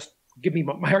courses, it's just give me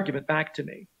my argument back to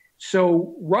me.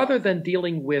 So rather than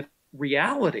dealing with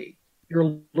reality,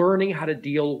 you're learning how to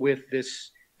deal with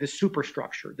this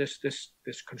superstructure, this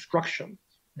construction,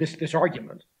 this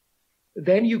argument.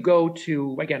 Then you go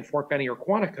to, again, Fort Benning or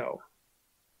Quantico,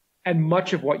 and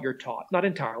much of what you're taught, not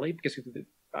entirely, because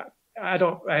I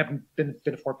haven't been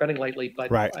to Fort Benning lately,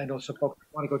 but right. I know some folks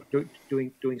want to go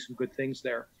doing some good things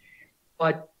there.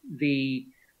 But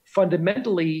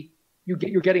fundamentally, you're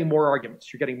getting more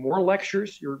arguments, you're getting more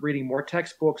lectures, you're reading more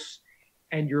textbooks,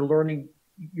 and you're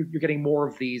getting more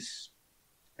of these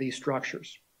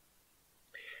structures.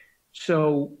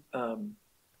 So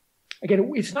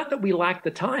again, it's not that we lack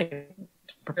the time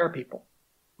to prepare people.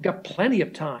 We've got plenty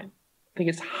of time. I think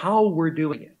it's how we're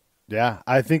doing it. Yeah,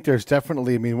 I think there's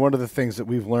definitely, one of the things that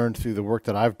we've learned through the work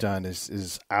that I've done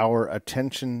is our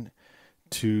attention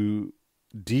to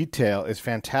detail is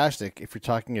fantastic if you're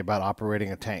talking about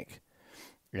operating a tank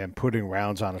and putting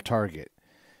rounds on a target.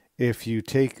 If you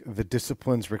take the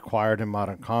disciplines required in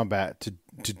modern combat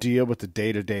to deal with the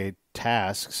day-to-day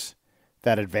tasks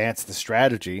that advance the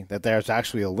strategy, that there's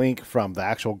actually a link from the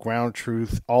actual ground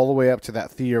truth all the way up to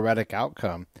that theoretic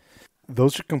outcome.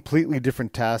 Those are completely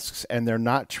different tasks, and they're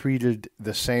not treated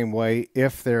the same way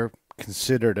if they're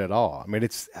considered at all.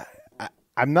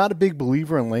 I'm not a big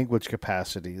believer in language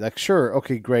capacity. Like, sure,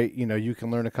 okay, great, you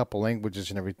can learn a couple languages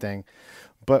and everything,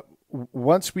 but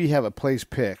once we have a place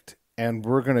picked and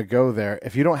we're going to go there.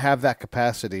 If you don't have that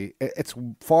capacity, it's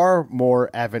far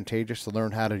more advantageous to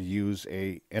learn how to use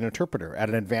an interpreter at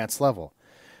an advanced level.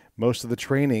 Most of the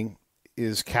training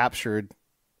is captured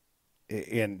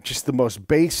in just the most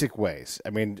basic ways.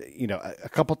 I mean, a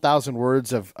couple thousand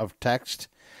words of text,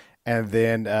 and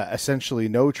then essentially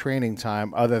no training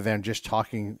time other than just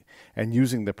talking and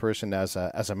using the person as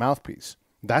a mouthpiece.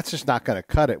 That's just not going to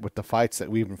cut it with the fights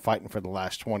that we've been fighting for the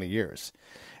last 20 years.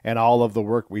 And all of the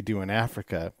work we do in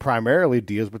Africa primarily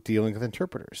deals with dealing with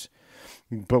interpreters.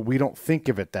 But we don't think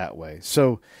of it that way.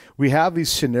 So we have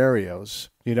these scenarios.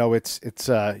 You're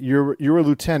a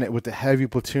lieutenant with a heavy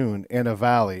platoon in a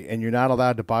valley, and you're not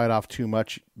allowed to bite off too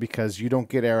much because you don't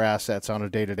get air assets on a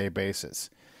day-to-day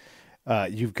basis.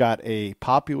 You've got a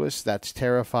populace that's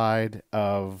terrified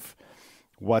of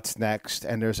what's next,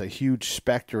 and there's a huge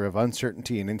specter of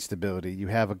uncertainty and instability. You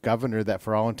have a governor that,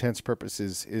 for all intents and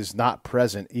purposes, is not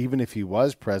present. Even if he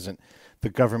was present, the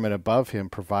government above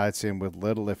him provides him with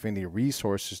little, if any,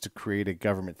 resources to create a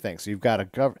government thing. So you've got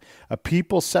a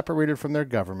people separated from their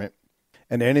government,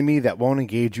 an enemy that won't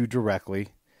engage you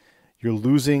directly. You're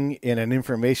losing in an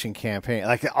information campaign.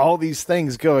 Like, all these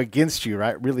things go against you,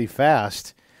 right, really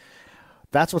fast.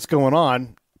 That's what's going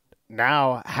on.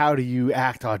 Now, how do you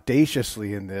act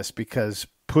audaciously in this? Because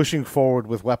pushing forward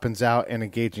with weapons out and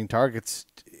engaging targets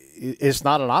is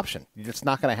not an option. It's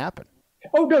not going to happen.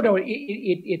 Oh, no,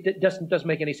 it doesn't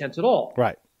make any sense at all.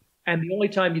 Right. And the only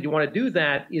time you want to do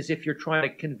that is if you're trying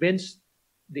to convince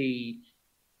the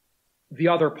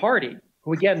other party,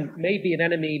 who again may be an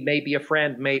enemy, may be a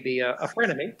friend, may be a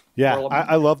frenemy. Yeah,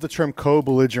 I love the term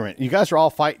co-belligerent. You guys are all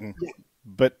fighting,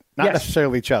 but not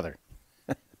necessarily each other.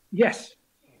 Yes.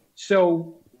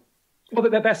 So, well,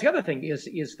 that's the other thing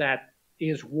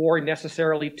is war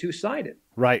necessarily two-sided?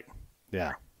 Right.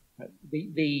 Yeah.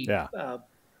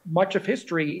 Much of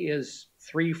history is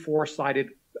 3-4-sided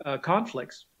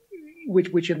conflicts,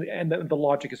 which and the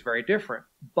logic is very different.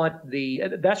 But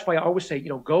that's why I always say,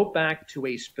 go back to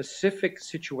a specific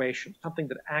situation, something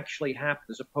that actually happened,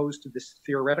 as opposed to this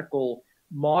theoretical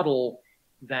model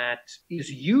that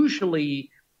is usually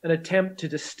an attempt to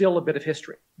distill a bit of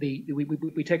history.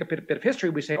 We take a bit of history,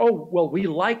 we say, oh, well, we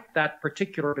liked that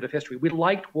particular bit of history. We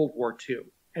liked World War II.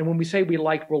 And when we say we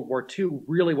liked World War II,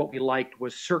 really what we liked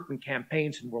was certain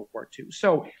campaigns in World War II.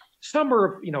 So late summer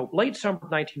of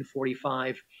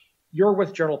 1945, you're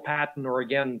with General Patton, or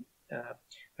again,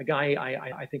 a guy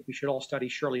I think we should all study,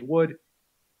 Shirley Wood,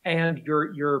 and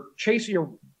you're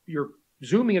chasing, you're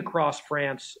zooming across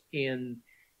France in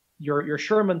your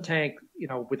Sherman tank,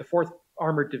 with the 4th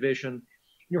Armored Division.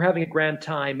 You're having a grand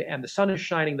time, and the sun is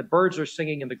shining, the birds are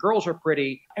singing, and the girls are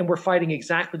pretty, and we're fighting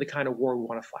exactly the kind of war we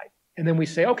want to fight. And then we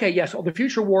say, okay, yes, the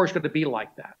future war is going to be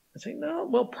like that. I say, no,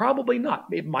 well, probably not.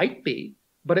 It might be,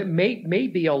 but it may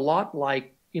be a lot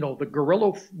like, the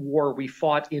guerrilla war we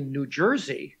fought in New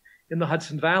Jersey in the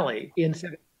Hudson Valley in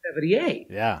 1978.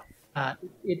 Yeah.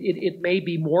 It may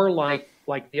be more like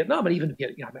Vietnam, and even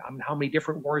how many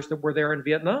different wars that were there in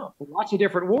Vietnam? Lots of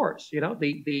different wars.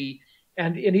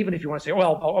 And even if you want to say,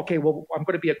 well, okay, well, I'm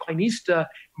going to be a Coinista,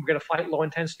 I'm going to fight low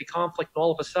intensity conflict, and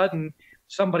all of a sudden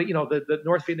somebody, the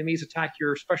North Vietnamese attack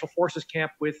your special forces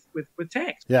camp with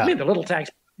tanks. Yeah. I mean, they're little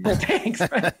tanks,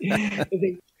 right?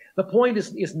 The point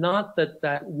is not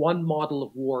that one model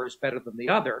of war is better than the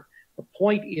other. The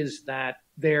point is that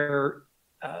there's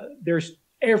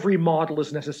every model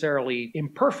is necessarily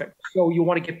imperfect. So you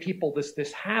want to give people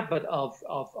this habit of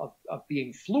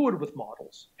being fluid with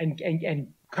models and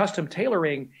custom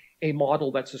tailoring a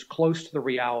model that's as close to the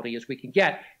reality as we can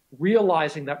get,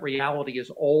 realizing that reality is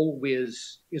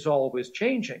always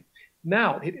changing.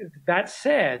 Now, that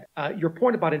said, your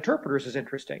point about interpreters is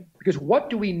interesting, because what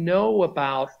do we know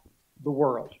about the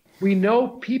world? We know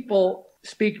people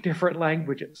speak different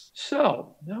languages.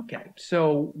 So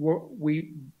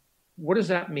what does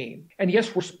that mean? And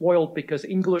yes, we're spoiled because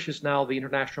English is now the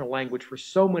international language for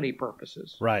so many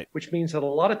purposes. Right. Which means that a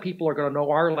lot of people are going to know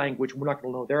our language. We're not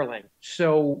going to know their language.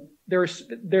 So there's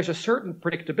a certain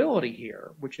predictability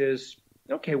here, which is,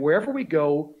 okay, wherever we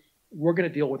go, we're going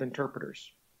to deal with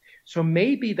interpreters. So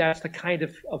maybe that's the kind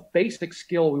of basic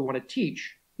skill we want to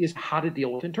teach, is how to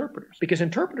deal with interpreters. Because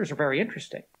interpreters are very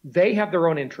interesting. They have their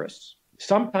own interests.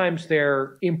 Sometimes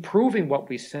they're improving what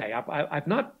we say. I've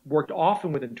not worked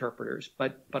often with interpreters,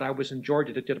 but I was in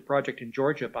Georgia, did a project in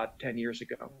Georgia about 10 years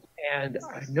ago. And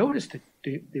I noticed that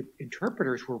the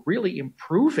interpreters were really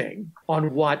improving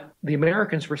on what the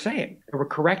Americans were saying. They were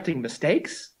correcting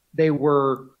mistakes. They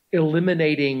were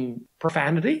eliminating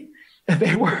profanity.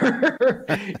 They were,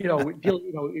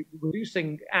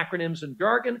 reducing acronyms and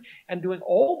jargon and doing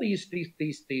all these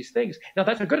things. Now,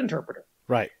 that's a good interpreter.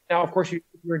 Right. Now, of course,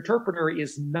 your interpreter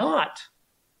is not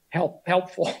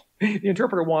helpful. The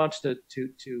interpreter wants to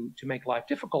make life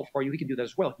difficult for you. He can do that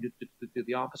as well. He can do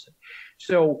the opposite.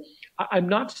 So I'm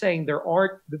not saying there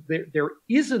aren't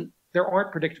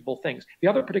predictable things.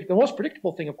 The most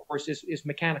predictable thing, of course, is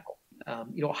mechanical.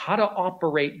 How to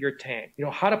operate your tank.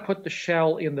 How to put the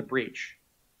shell in the breech.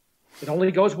 It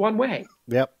only goes one way.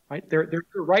 Yep. Right. There's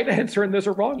a right answer and there's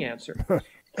a wrong answer.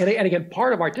 And again,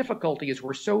 part of our difficulty is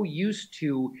we're so used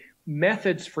to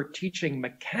methods for teaching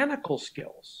mechanical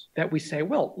skills that we say,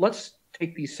 well, let's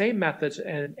take these same methods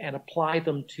and apply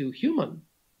them to human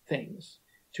things,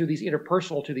 to these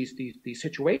interpersonal, to these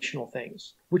situational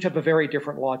things, which have a very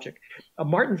different logic.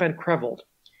 Martin van Creveld,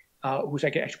 who's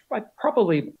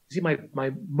probably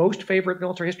my most favorite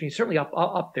military history. He's certainly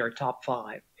up there, top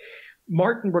 5.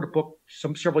 Martin wrote a book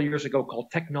several years ago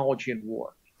called Technology and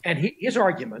War. And his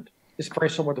argument is very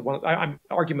similar to the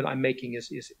argument I'm making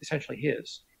is essentially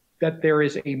his, that there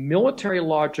is a military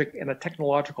logic and a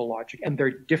technological logic, and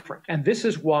they're different. And this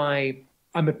is why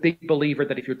I'm a big believer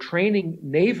that if you're training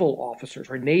naval officers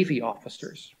or Navy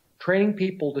officers, training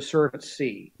people to serve at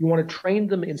sea, you want to train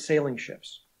them in sailing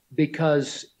ships.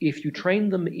 Because if you train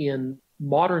them in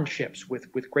modern ships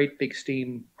with great big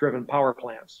steam-driven power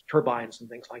plants, turbines and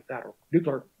things like that, or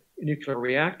nuclear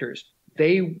reactors,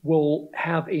 they will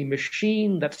have a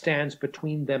machine that stands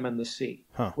between them and the sea.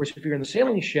 Whereas if you're in the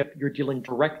sailing ship, you're dealing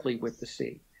directly with the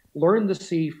sea. Learn the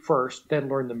sea first, then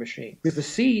learn the machine. Because the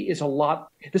sea is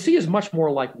much more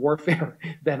like warfare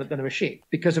than a machine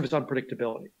because of its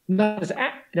unpredictability.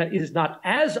 It is not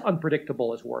as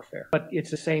unpredictable as warfare, but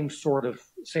it's the same sort of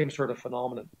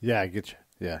phenomenon. Yeah, I get you.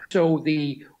 Yeah. So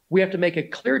we have to make a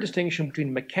clear distinction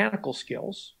between mechanical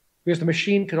skills, because the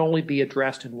machine can only be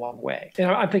addressed in one way. And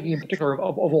I'm thinking in particular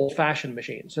of old-fashioned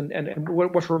machines. And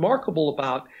what's remarkable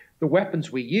about the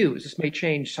weapons we use, this may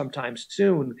change sometime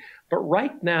soon, but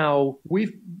right now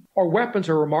our weapons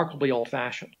are remarkably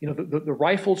old-fashioned. The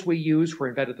rifles we use were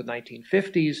invented in the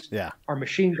 1950s. Yeah. Our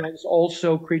machine guns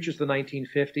also creatures of the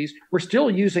 1950s. We're still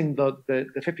using the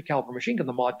 50 caliber machine gun,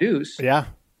 the Ma Deuce. Yeah,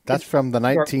 that's from the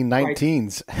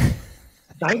 1919s.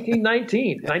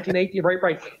 1918, right.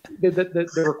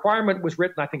 The requirement was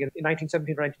written, I think, in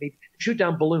 1917 or 1918, to shoot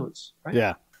down balloons. Right?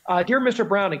 Yeah. Dear Mr.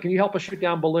 Browning, can you help us shoot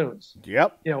down balloons?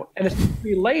 Yep. And it's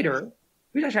later,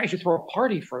 we actually throw a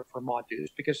party for Maud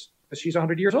Deuce because she's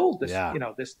 100 years old.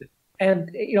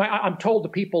 I'm told the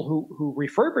people who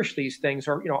refurbish these things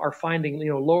are finding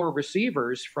lower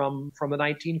receivers from the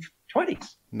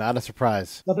 1920s. Not a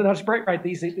surprise. Not a surprise, right?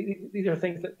 These are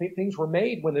things were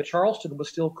made when the Charleston was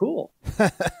still cool.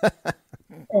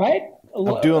 Right?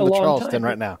 I'm doing the Charleston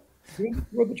right now.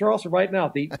 We're the Charleston right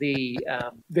now.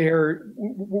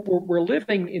 We're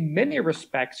living in many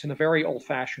respects in a very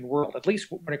old-fashioned world, at least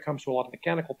when it comes to a lot of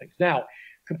mechanical things. Now,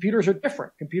 computers are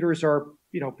different. Computers are,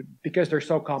 because they're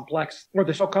so complex, or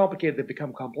they're so complicated, they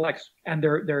become complex. And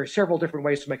there are several different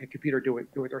ways to make a computer do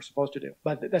what they're supposed to do.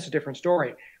 But that's a different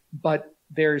story. But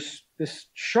there's this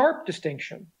sharp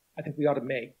distinction I think we ought to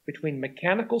make between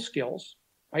mechanical skills,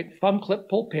 right? Thumb, clip,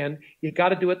 pull, pin. You got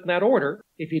to do it in that order.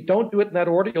 If you don't do it in that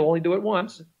order, you'll only do it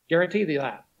once. Guarantee you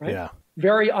that, right? Yeah.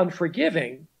 Very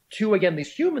unforgiving to, again,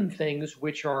 these human things,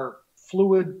 which are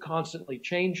fluid, constantly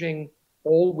changing,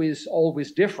 always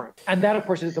different. And that, of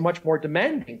course, is a much more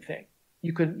demanding thing.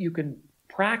 You can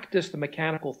practice the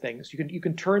mechanical things. You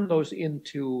can turn those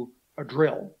into a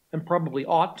drill, and probably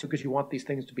ought to, because you want these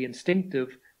things to be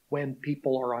instinctive when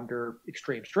people are under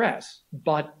extreme stress.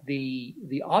 But the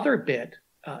other bit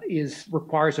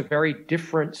requires a very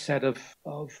different set of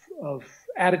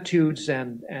attitudes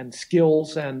and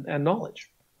skills and knowledge.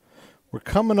 We're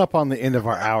coming up on the end of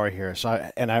our hour here, so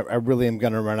I really am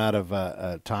going to run out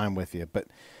of time with you. But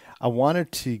I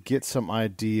wanted to get some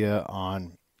idea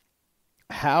on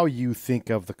how you think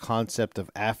of the concept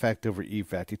of affect over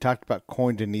effect. You talked about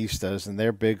coindonistas, and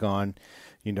they're big on,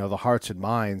 the hearts and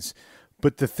minds.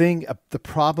 But the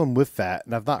problem with that,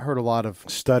 and I've not heard a lot of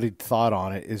studied thought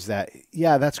on it, is that,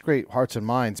 yeah, that's great, hearts and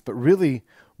minds, but really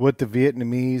what the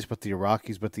Vietnamese, what the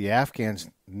Iraqis, what the Afghans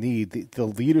need, the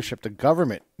leadership, the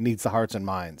government needs the hearts and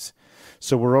minds.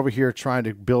 So we're over here trying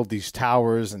to build these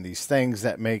towers and these things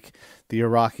that make the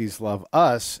Iraqis love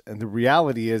us. And the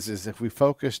reality is if we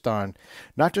focused on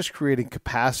not just creating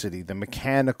capacity, the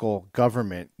mechanical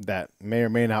government that may or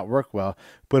may not work well,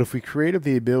 but if we created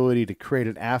the ability to create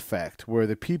an affect where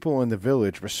the people in the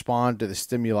village respond to the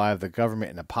stimuli of the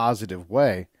government in a positive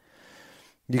way,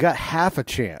 you got half a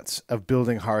chance of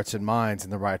building hearts and minds in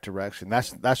the right direction.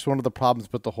 That's one of the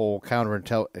problems with the whole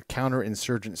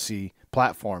counterinsurgency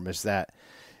platform, is that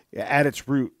at its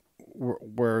root,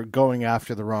 we're going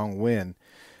after the wrong win.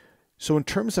 So in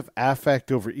terms of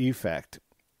affect over effect,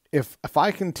 if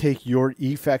I can take your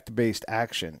effect-based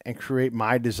action and create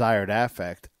my desired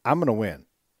affect, I'm going to win.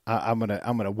 I'm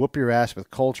gonna whoop your ass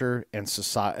with culture and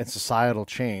societal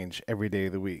change every day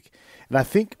of the week. And I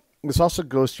think this also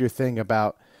goes to your thing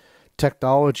about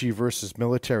technology versus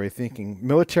military thinking.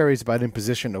 Military is about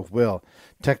imposition of will.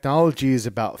 Technology is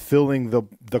about filling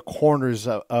the corners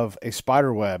of a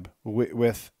spider web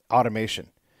with automation.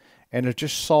 And it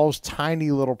just solves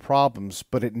tiny little problems,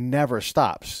 but it never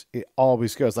stops. It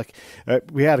always goes. Like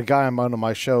we had a guy on one of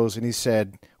my shows, and he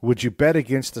said, "Would you bet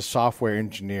against a software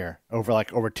engineer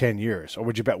over 10 years, or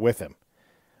would you bet with him?"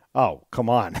 Oh, come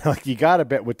on! Like you got to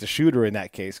bet with the shooter in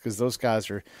that case because those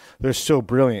guys they're so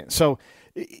brilliant. So,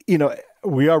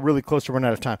 we are really close to running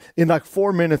out of time. In like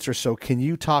 4 minutes or so, can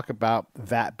you talk about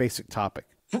that basic topic?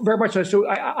 Very much so. So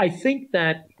I think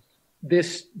that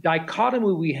this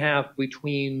dichotomy we have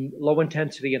between low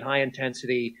intensity and high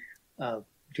intensity,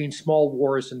 between small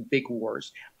wars and big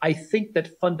wars, I think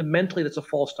that fundamentally that's a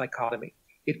false dichotomy.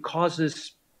 It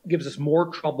gives us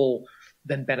more trouble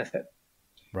than benefit.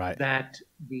 Right. That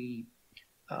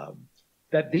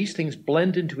that these things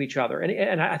blend into each other,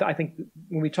 and I think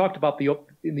when we talked about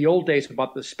in the old days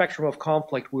about the spectrum of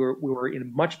conflict, we were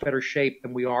in much better shape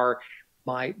than we are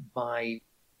by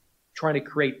trying to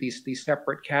create these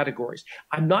separate categories.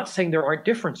 I'm not saying there aren't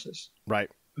differences, right?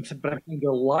 But I think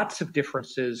there are lots of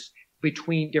differences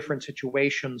between different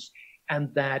situations,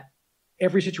 and that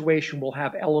every situation will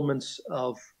have elements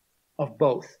of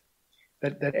both.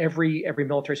 That every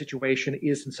military situation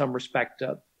is in some respect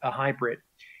a hybrid,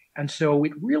 and so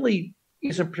it really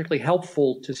isn't particularly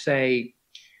helpful to say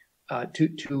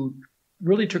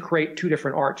to create two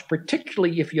different arts,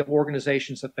 particularly if you have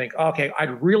organizations that think, okay,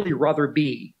 I'd really rather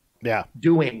be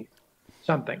doing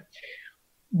something.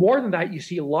 More than that, you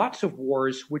see lots of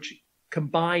wars which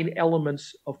combine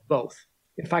elements of both.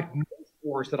 In fact, most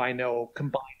wars that I know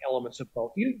combine elements of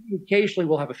both. You occasionally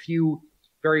will have a few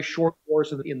very short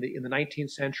wars in the 19th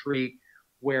century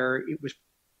where it was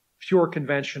pure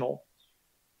conventional.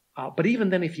 But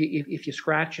even then, if you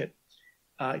scratch it,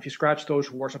 if you scratch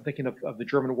those wars, I'm thinking of the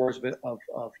German wars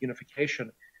of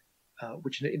unification,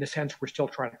 which in a sense we're still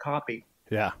trying to copy.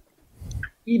 Yeah.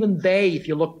 Even if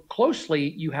you look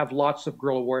closely, you have lots of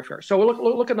guerrilla warfare. So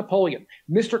look at Napoleon,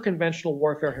 Mr. Conventional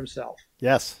Warfare himself.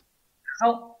 Yes.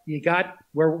 Well, you got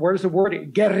where does the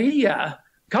word guerrilla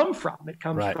come from? It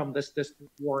comes from this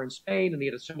war in Spain, and he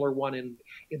had a similar one in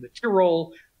the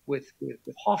Tyrol with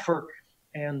Hofer,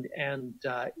 and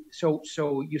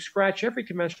so you scratch every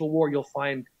conventional war, you'll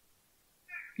find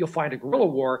a guerrilla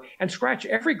war, and scratch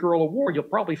every guerrilla war, you'll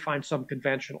probably find some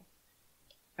conventional,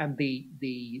 and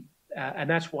and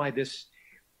that's why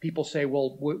people say,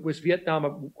 well, was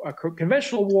Vietnam a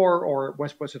conventional war or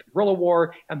was it a guerrilla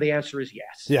war? And the answer is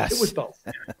yes. Yes. It was both.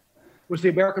 Was the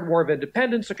American War of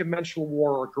Independence a conventional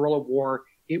war or a guerrilla war?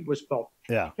 It was both.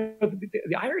 Yeah.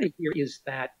 The irony here is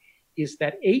that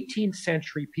 18th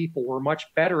century people were much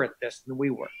better at this than we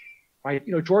were. Right?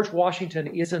 George Washington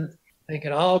isn't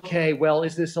thinking, okay, well,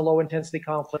 is this a low intensity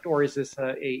conflict or is this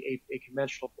a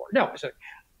conventional war? No,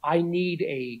 I need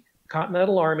a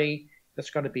Continental Army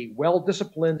that's going to be well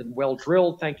disciplined and well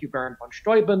drilled. Thank you, Baron von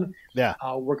Steuben. Yeah,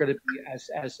 we're going to be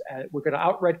we're going to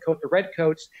out redcoat the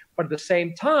redcoats, but at the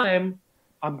same time,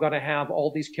 I'm going to have all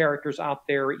these characters out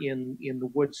there in the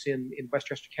woods in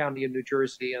Westchester County in New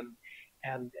Jersey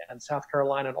and South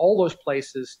Carolina and all those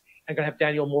places. I'm going to have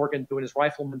Daniel Morgan doing his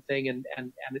rifleman thing, and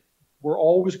we're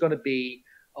always going to be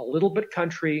a little bit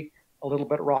country, a little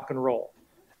bit rock and roll,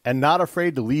 and not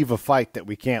afraid to leave a fight that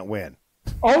we can't win.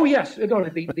 Oh yes, no,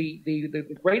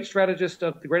 the greatest strategist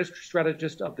of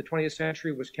the 20th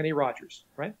century was Kenny Rogers,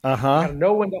 right?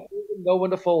 Know when to hold him, know when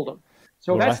to fold him.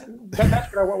 So that's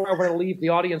what I want to leave the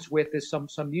audience with is some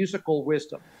musical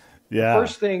wisdom. Yeah.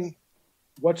 First thing,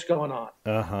 what's going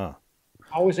on?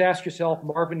 Always ask yourself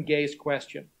Marvin Gaye's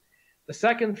question. The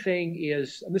second thing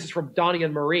is, and this is from Donny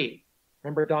and Marie.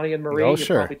 Remember Donny and Marie? Oh, You're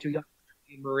sure. probably too young for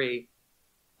Donny and Marie.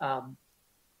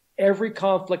 Every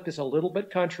conflict is a little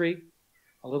bit country,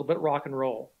 a little bit rock and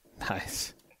roll.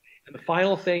 Nice. And the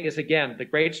final thing is, again, the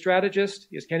great strategist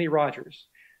is Kenny Rogers.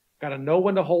 Got to know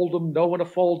when to hold them, know when to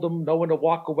fold them, know when to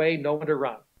walk away, know when to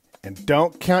run. And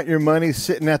don't count your money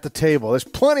sitting at the table. There's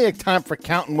plenty of time for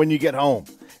counting when you get home.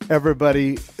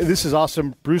 everybody. This is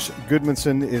awesome. Bruce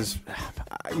Gudmundsson is,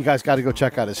 you guys got to go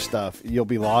check out his stuff. You'll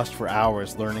be lost for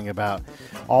hours learning about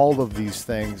all of these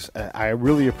things. I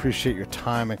really appreciate your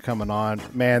time and coming on.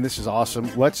 Man, this is awesome.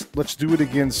 Let's do it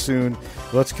again soon.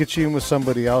 Let's get you in with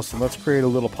somebody else, and let's create a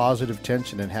little positive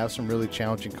tension and have some really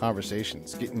challenging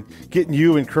conversations. Getting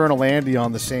you and Colonel Andy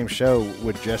on the same show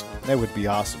would be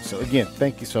awesome. So again,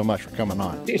 thank you so much for coming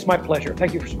on. It's my pleasure.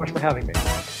 Thank you so much for having me.